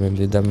mains, quoi. Même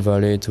des dames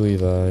valets et tout. Il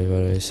va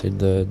essayer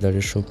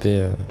d'aller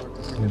choper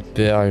une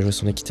paire et jouer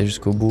son équité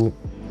jusqu'au bout.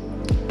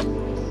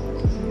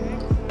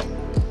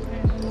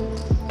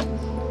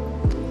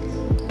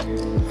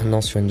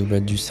 Maintenant sur une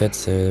doublette du 7,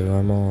 c'est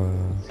vraiment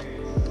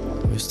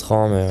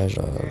frustrant, mais je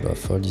dois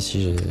fold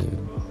ici. J'ai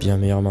bien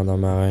meilleure main dans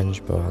ma range.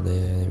 Je peux avoir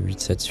des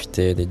 8-7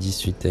 suités, des 10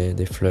 suités,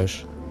 des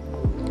flushs.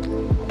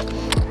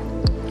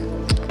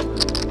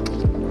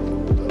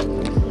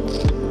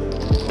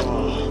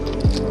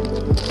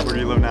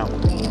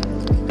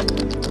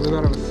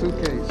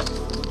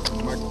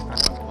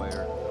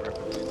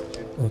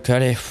 Donc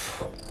allez,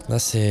 là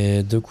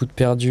c'est 2 coups de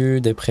perdu,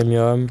 des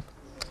premiums.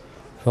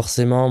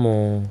 Forcément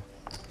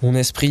mon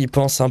esprit y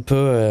pense un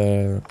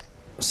peu.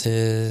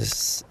 C'est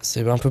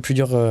un peu plus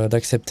dur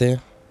d'accepter.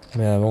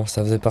 Mais bon,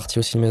 ça faisait partie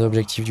aussi de mes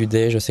objectifs du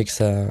day. Je sais que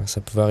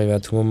ça pouvait arriver à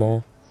tout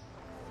moment.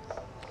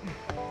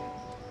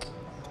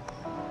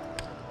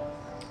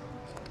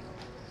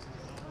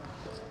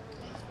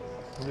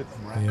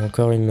 Et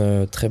encore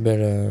une très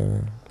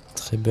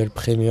belle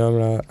premium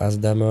là, As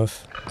Dame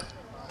off.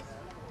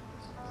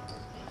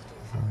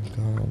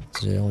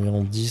 J'ai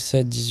environ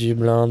 17-18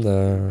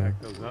 blindes.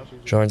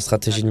 J'aurai une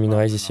stratégie de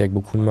min-raise ici avec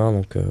beaucoup de mains,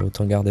 donc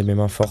autant garder mes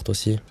mains fortes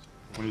aussi.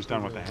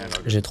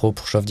 J'ai trop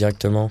pour shove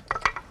directement.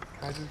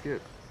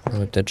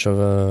 J'aurais peut-être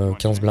shove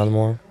 15 blindes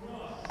moins.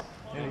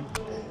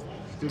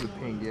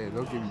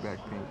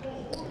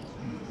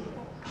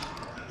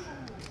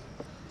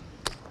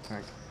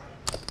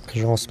 Je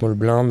joue en small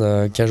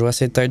blind qui a joué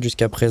assez tight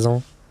jusqu'à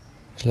présent.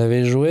 Je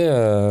l'avais joué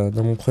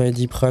dans mon premier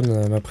deep run,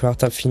 ma première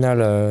table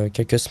finale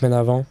quelques semaines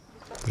avant.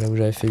 Là où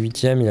j'avais fait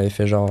 8ème, il avait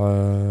fait genre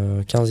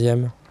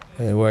 15ème.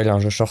 Et ouais, il a un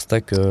jeu short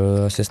stack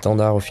assez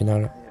standard au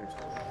final.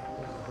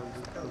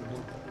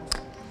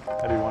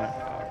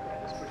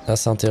 Là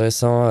c'est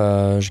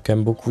intéressant, j'ai quand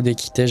même beaucoup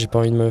d'équité, j'ai pas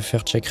envie de me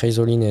faire check raise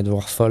all-in et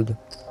devoir fold.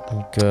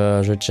 Donc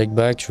je check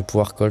back, je vais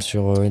pouvoir call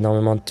sur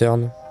énormément de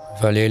turns.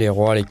 Valet, les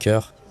rois, les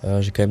cœurs.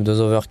 J'ai quand même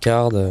 2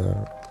 overcards.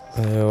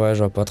 Ouais, je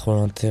vois pas trop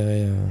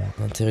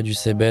l'intérêt du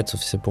c-bet, sauf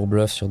si c'est pour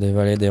bluff sur des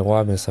valets, des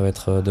rois, mais ça va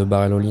être 2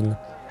 barrels all-in.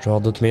 Genre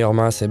d'autres meilleures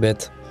mains, c'est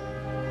bête.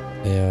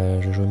 Et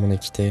je vais jouer mon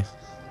équité.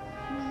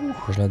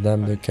 Je la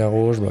dame de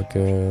carreau, je bloque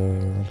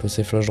un peu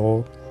ses flush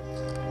draws.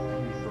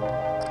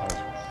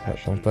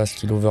 J'attends pas ce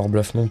qu'il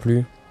overbluff non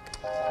plus.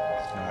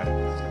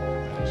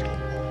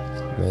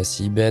 Mais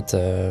s'il bet,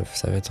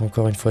 ça va être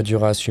encore une fois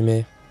dur à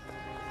assumer.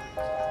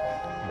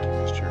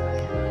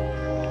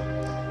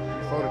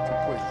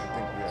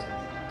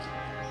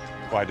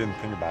 Well, I didn't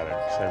think about it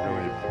because I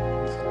really,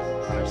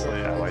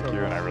 honestly, I like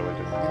you and I really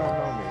didn't.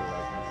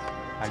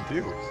 I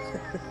do.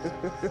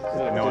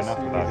 I know enough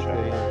about you.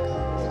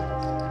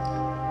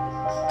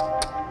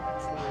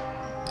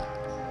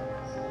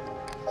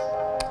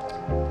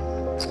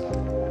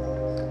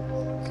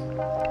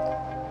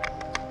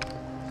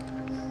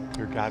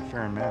 You're a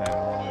God-fearing man. I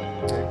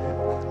don't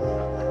know.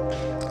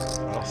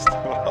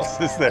 What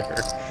else is there?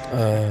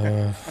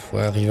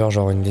 Ouais, river,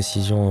 genre une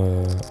décision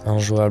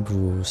injouable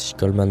ou si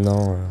call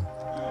maintenant,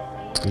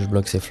 que je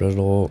bloque ses flush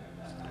draws.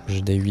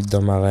 J'ai des 8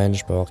 dans ma range,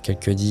 je peux avoir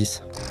quelques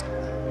 10.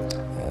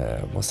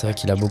 Bon, c'est vrai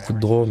qu'il a beaucoup de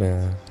draws, mais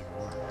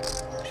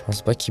je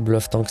pense pas qu'il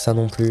bluffe tant que ça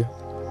non plus.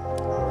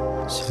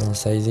 Sur un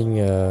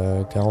sizing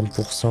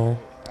 40%,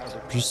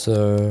 plus,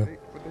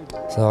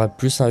 ça aurait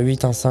plus un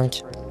 8, un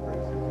 5.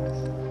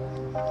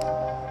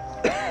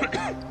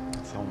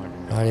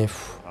 Allez,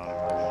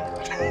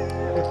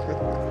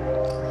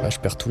 là je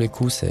perds tous les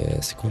coups,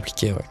 c'est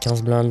compliqué. Ouais.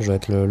 15 blindes, je vais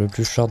être le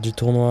plus short du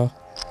tournoi.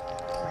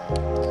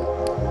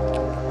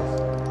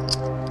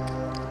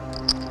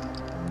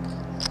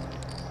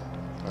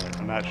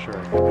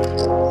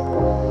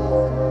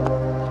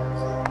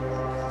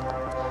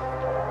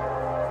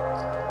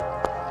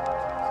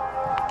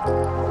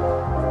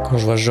 Quand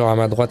je vois ce genre à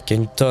ma droite qui a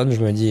une tonne,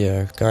 je me dis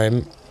quand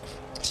même,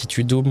 si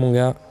tu doubles mon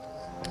gars,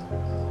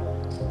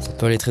 ça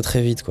peut aller très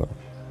très vite quoi.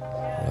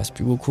 Il reste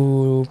plus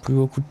beaucoup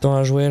de temps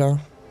à jouer là.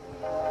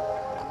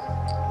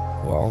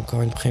 Wow,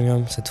 encore une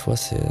premium, cette fois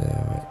c'est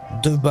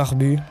 2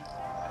 barbus.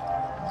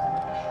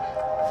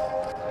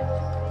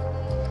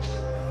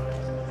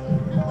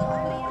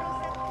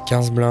 «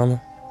 15 blindes.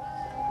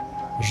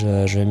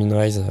 Je vais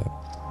min-raise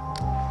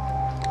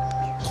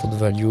trop de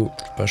value.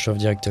 Je pas shove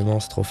directement,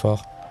 c'est trop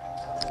fort.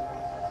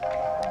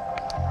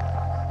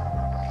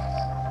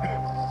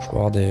 Je vais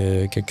avoir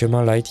quelques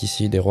mains light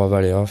ici, des rois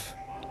valets off,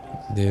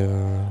 des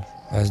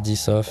as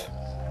 10 off.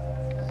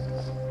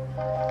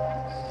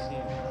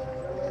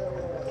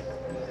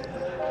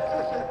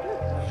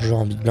 Le joueur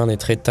en big blind est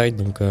très tight,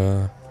 donc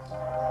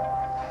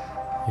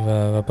il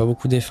va pas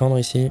beaucoup défendre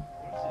ici.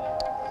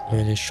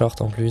 Mais il est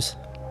short en plus.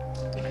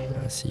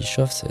 S'il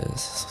chauffe, c'est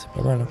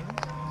pas mal.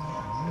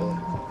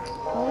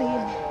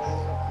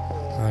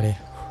 Allez.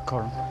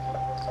 Call.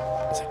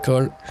 C'est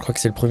call. Je crois que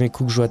c'est le premier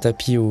coup que je joue à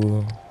tapis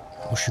où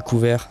je suis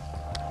couvert.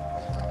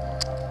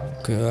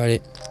 Donc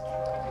allez.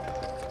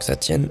 Faut que ça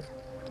tienne.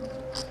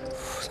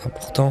 C'est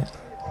important.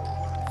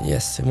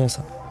 Yes, c'est bon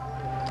ça.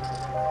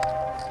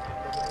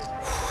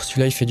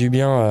 Celui-là il fait du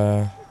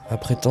bien.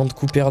 Après tant de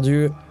coups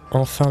perdus,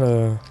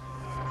 enfin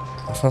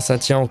ça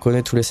tient. On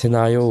connaît tous les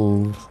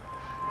scénarios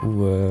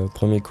où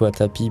premier coup à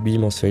tapis,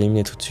 bim, on se fait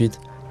éliminer tout de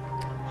suite.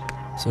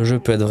 Ce jeu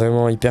peut être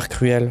vraiment hyper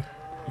cruel.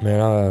 Mais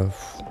là,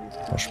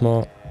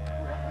 franchement,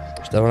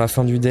 juste avant la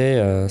fin du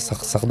day,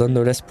 ça redonne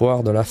de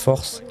l'espoir, de la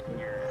force.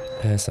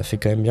 Et ça fait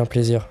quand même bien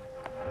plaisir.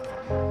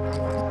 I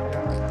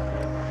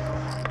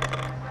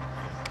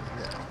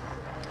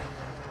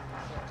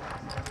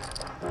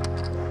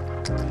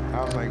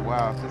was like,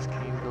 wow, if this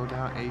king go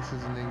down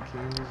aces and then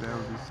kings, that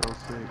would be so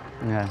sick.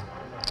 Yeah.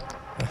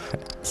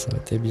 Ça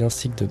aurait été bien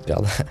sick de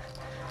perdre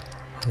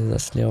les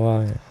as, les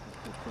rois.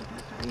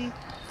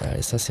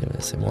 Et ça,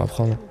 c'est bon à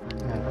prendre.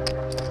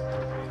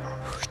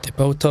 J'étais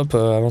pas au top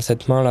avant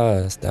cette main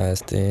là,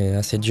 c'était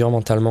assez dur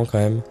mentalement quand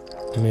même.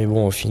 Mais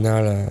bon, au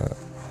final,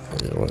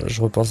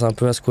 je repense un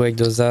peu à ce coup avec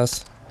 2 as.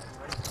 Ça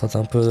trotte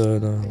un peu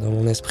dans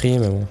mon esprit,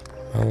 mais bon,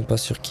 vraiment pas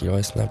sûr qu'il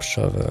aurait snap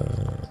shove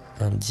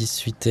un 10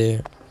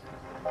 suité.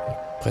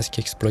 Presque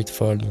exploit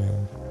fold,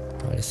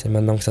 mais allez, c'est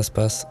maintenant que ça se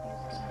passe.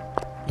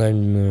 On a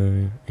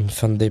une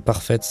fin de day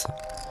parfaite.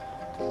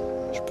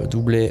 Je peux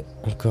doubler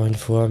encore une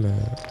fois, mais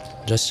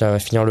déjà si j'arrive à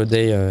finir le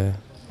day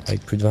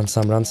avec plus de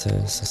 25 blindes,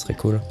 ça serait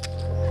cool.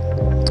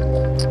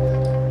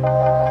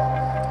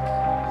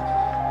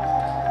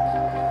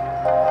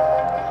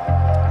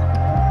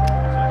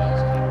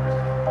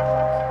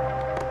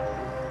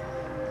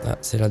 Ah,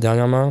 c'est la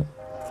dernière main.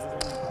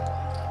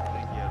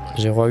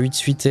 J'ai roi 8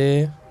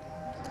 suité.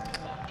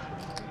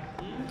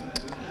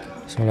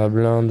 Sur la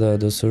blinde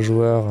de ce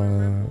joueur,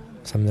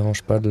 ça me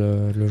dérange pas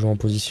de le jouer en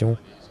position.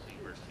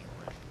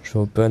 Je vais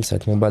open, ça va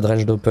être mon bad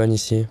range d'open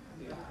ici.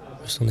 En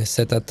plus on est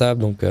 7 à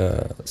table, donc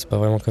c'est pas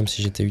vraiment comme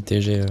si j'étais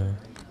UTG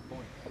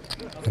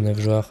à 9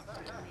 joueurs.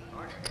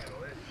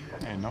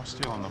 Hey, no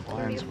steal on the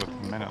blinds with a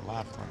minute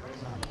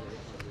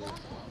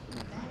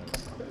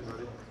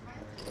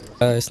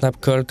left. Snap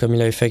call comme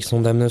il avait fait avec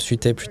son dame 9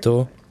 suité plus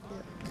tôt.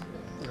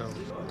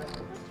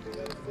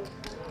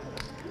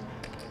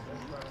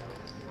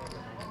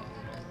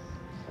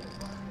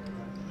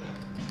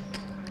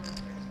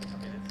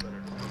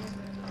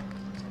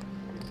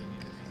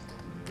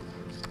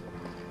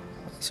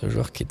 Ce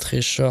joueur qui est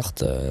très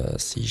short,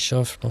 s'il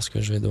chauffe, je pense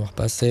que je vais devoir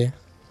passer.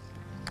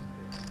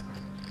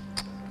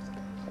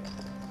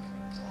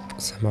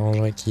 Ça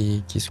m'arrangerait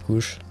qu'il se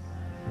couche.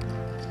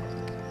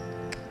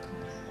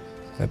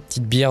 La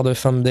petite bière de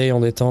fin de day en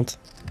détente.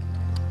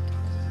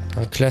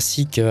 Un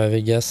classique à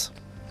Vegas.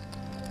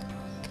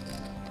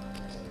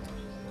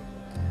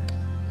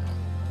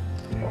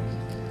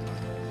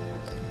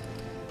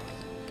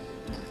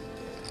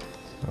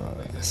 Ouais,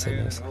 c'est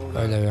bon ça.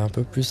 Ah, il avait un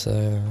peu plus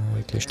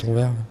avec les jetons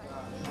verts.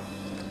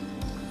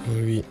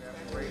 Oui,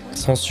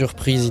 sans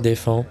surprise, il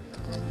défend.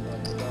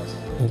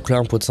 Donc là,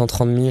 un pot de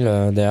 130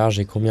 000. Derrière,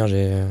 j'ai combien?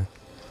 J'ai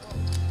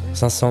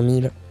 500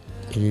 000.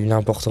 Il est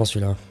important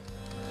celui-là.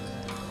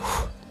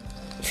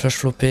 Flush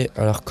flopé.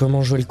 Alors,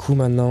 comment jouer le coup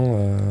maintenant?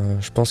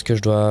 Je pense que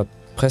je dois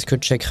presque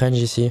check range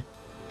ici.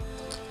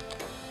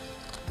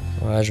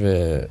 Ouais, je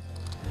vais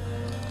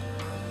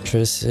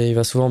essayer. Il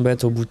va souvent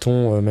bet au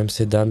bouton, même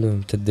ses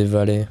dames, peut-être des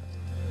valets.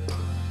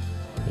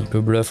 Il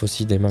peut bluff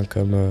aussi des mains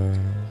comme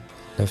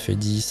 9 et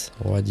 10,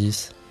 roi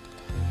 10.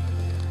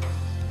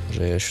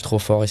 Je suis trop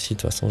fort ici,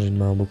 de toute façon j'ai une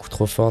main beaucoup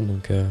trop forte,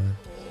 donc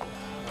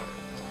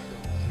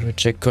je vais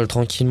check call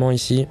tranquillement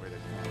ici.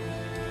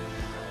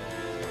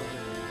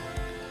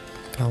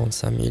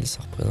 45 000, ça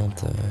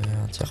représente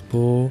un tiers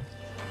pot.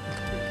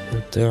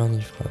 Le turn,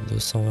 il fera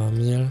 220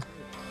 000.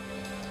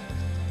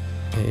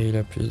 Et il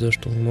a plus de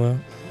jetons que moi.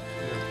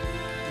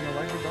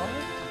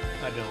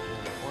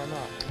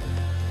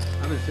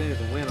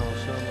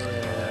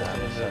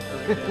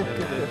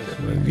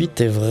 Le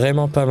 8 est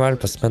vraiment pas mal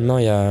parce que maintenant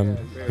il y a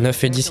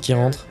 9 et 10 qui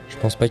rentrent. Je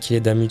pense pas qu'il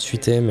ait dame 8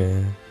 suité, mais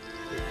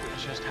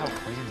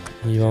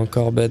il va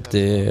encore bet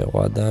des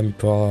rois dames, il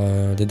peut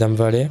avoir des dames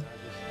valets.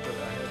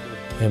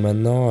 Et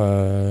maintenant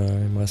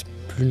il me reste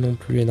plus non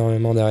plus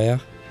énormément derrière.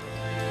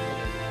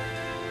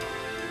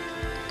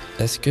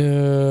 Est-ce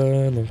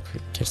que... donc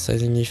quel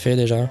sizing il fait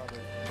déjà? Il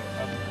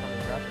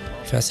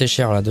fait assez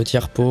cher là, 2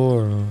 tiers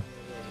pot,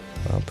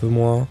 un peu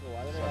moins.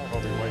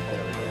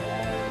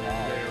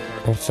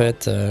 En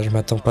fait, je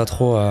m'attends pas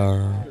trop à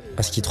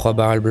ce qu'il 3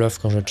 barrel bluff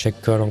quand je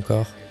check call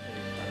encore.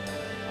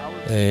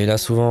 Et il a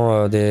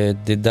souvent des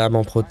dames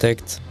en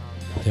protect,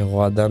 des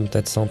rois dames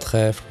peut-être sans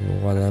trèfle,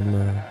 ou rois dames...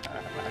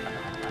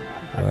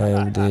 ouais,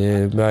 ou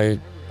des... Bah,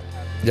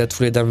 il a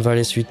tous les dames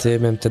valets suitées,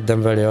 même peut-être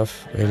dames valets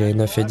off, et les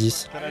 9 et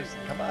 10.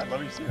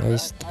 Ouais, il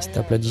se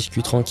tape la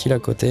discu tranquille à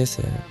côté,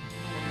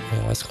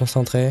 il reste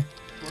concentré.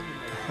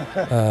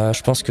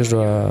 Je pense que je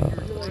dois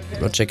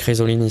check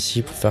raise all-in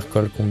ici pour faire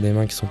call contre des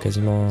mains qui sont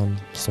quasiment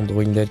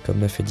drawing dead comme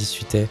 9 et 10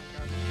 suités.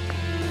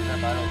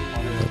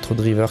 Il y a trop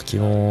de rivers qui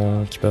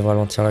peuvent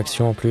ralentir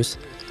l'action en plus.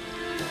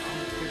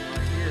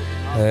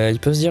 Il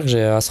peut se dire que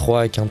j'ai As-Roi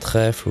avec un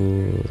trèfle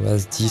ou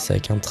As-10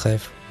 avec un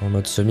trèfle en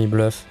mode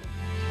semi-bluff.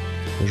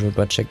 Je veux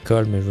pas check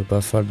call mais je veux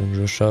pas fold donc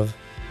je shove.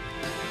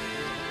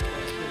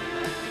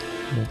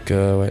 Donc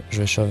ouais, je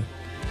vais shove.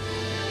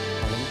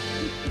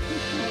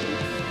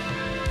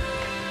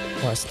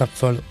 Ouais, snap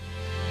fold.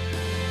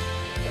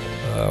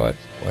 Ouais,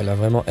 il a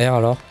vraiment air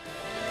alors.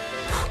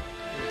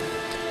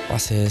 Oh,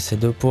 c'est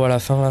 2 pots à la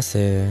fin là,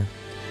 c'est...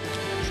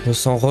 Je me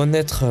sens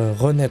renaître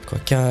quoi.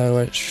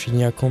 Ouais, je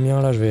finis à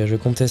combien là, je vais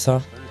compter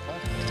ça.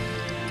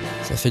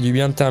 Ça fait du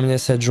bien de terminer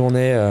cette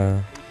journée.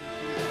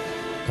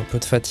 Un peu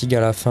de fatigue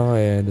à la fin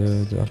et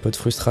un peu de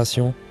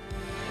frustration.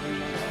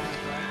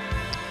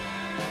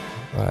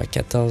 Voilà,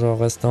 14 heures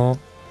restant.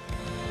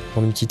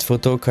 Prendre une petite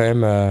photo quand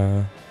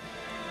même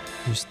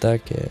du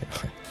stack. Et...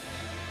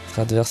 Notre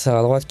adversaire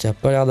à droite qui a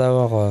pas l'air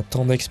d'avoir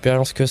tant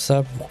d'expérience que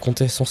ça pour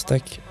compter son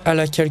stack à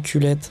la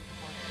calculette.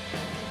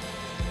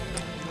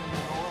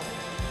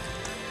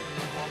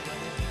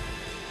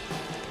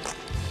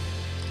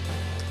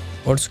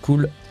 Old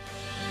school.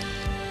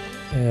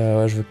 Et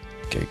ouais, je veux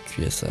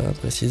calculer ça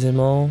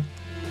précisément.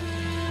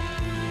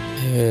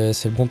 Et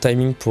c'est le bon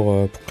timing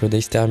pour que le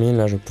day se termine.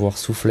 Là, je vais pouvoir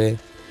souffler.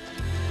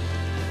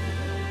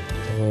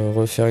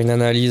 Refaire une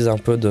analyse un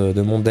peu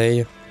de mon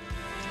day.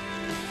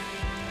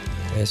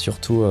 Et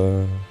surtout,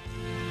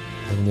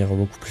 revenir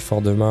beaucoup plus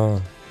fort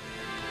demain.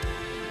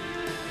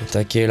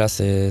 Attaquer, là,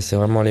 c'est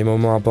vraiment les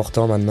moments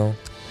importants maintenant.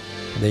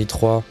 Day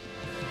 3.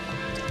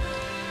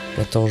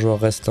 14 joueurs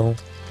restants.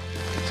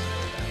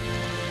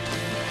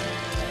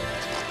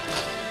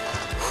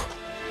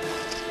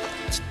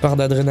 Petite part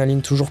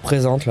d'adrénaline toujours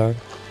présente, là.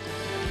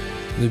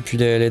 Depuis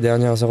les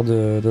dernières heures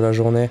de la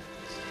journée.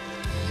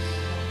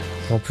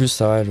 En plus,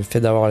 ça, ouais, le fait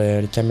d'avoir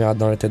les caméras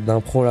dans la tête d'un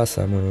pro, là,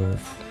 ça me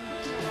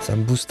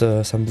booste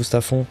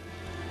à fond.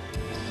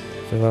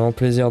 Ça fait vraiment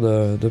plaisir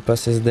de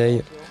passer ce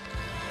day.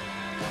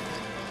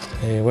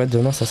 Et ouais,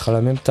 demain ça sera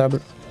la même table.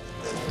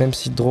 Même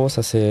si draw,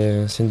 ça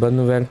c'est une bonne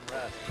nouvelle.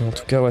 Mais en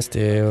tout cas, ouais,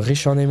 c'était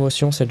riche en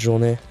émotions cette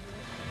journée.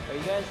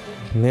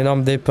 Un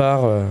énorme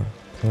départ,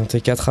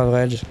 monté 4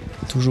 average.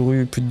 Toujours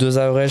eu plus de 2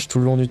 averages tout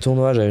le long du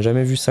tournoi, j'avais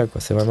jamais vu ça quoi,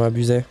 c'est vraiment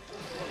abusé.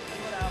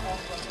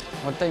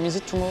 What time is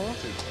it tomorrow?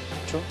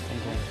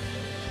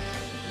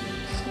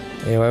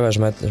 Et ouais, bah, je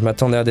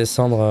m'attendais à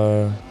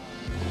descendre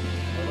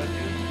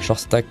short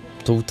stack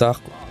tôt ou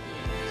tard quoi.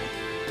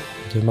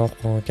 Demain on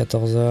reprend à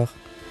 14h.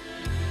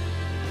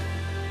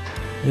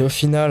 Et au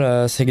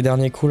final, ces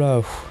derniers coups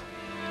là,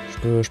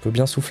 je peux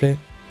bien souffler.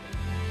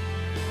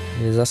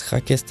 Les as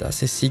craqués, c'était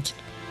assez sick.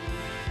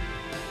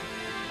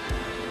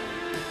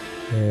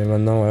 Et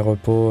maintenant, ouais,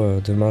 repos,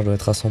 demain je dois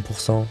être à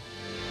 100%.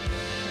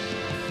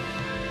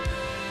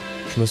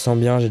 Je me sens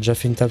bien, j'ai déjà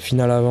fait une table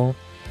finale avant.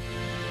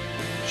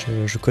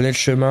 Je connais le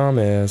chemin,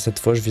 mais cette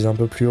fois je vise un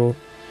peu plus haut.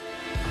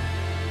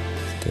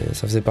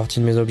 Ça faisait partie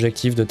de mes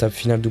objectifs de table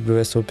finale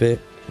WSOP.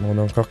 Bon, on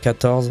est encore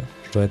 14,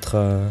 je dois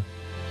être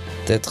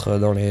peut-être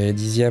dans les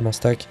 10e en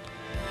stack.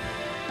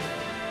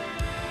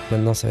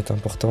 Maintenant ça va être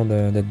important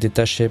d'être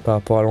détaché par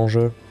rapport à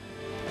l'enjeu.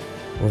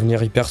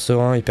 Revenir hyper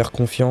serein, hyper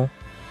confiant.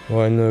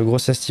 Avoir une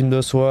grosse estime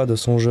de soi, de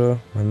son jeu.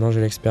 Maintenant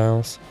j'ai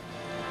l'expérience.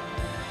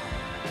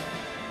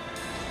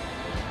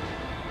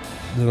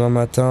 Demain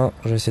matin,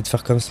 je vais essayer de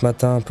faire comme ce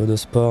matin, un peu de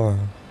sport.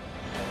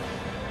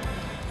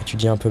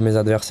 Étudier un peu mes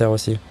adversaires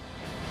aussi.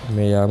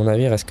 Mais à mon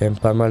avis, il reste quand même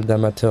pas mal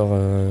d'amateurs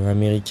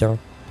américains.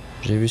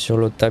 J'ai vu sur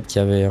l'autre table qu'il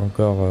y avait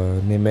encore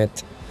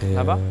Nemeth et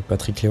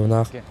Patrick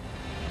Léonard. Okay.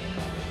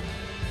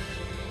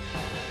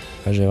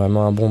 J'ai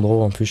vraiment un bon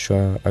draw, en plus je suis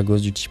à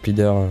gauche du chip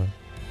leader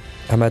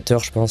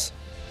amateur je pense.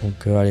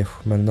 Donc allez,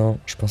 maintenant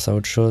je pense à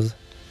autre chose.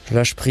 Je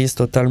lâche prise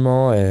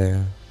totalement et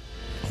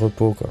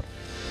repos quoi.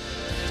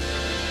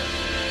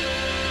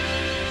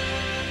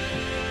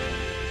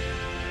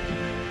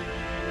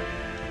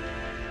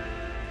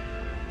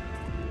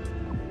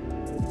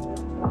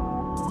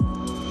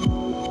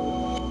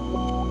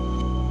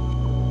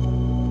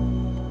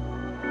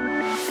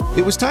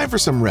 It was time for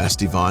some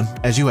rest, Yvonne,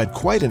 as you had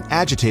quite an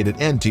agitated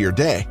end to your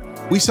day.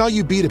 We saw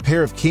you beat a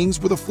pair of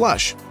kings with a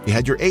flush. You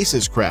had your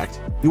aces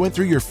cracked. You went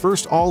through your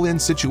first all-in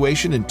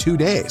situation in 2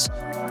 days.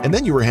 And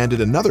then you were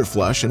handed another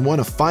flush and won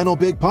a final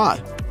big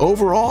pot.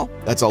 Overall,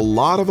 that's a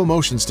lot of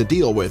emotions to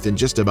deal with in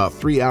just about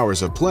 3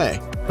 hours of play.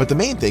 But the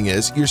main thing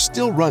is, you're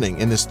still running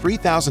in this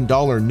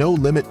 $3,000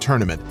 no-limit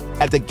tournament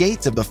at the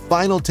gates of the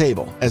final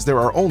table, as there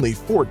are only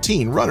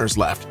 14 runners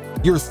left.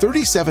 Your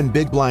 37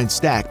 big blind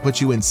stack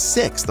puts you in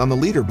 6th on the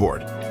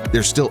leaderboard.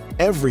 There's still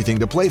everything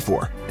to play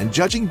for, and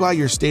judging by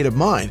your state of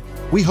mind,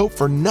 we hope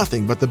for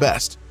nothing but the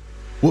best.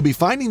 We'll be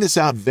finding this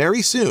out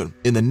very soon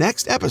in the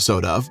next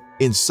episode of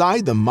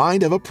Inside the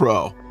Mind of a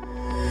Pro.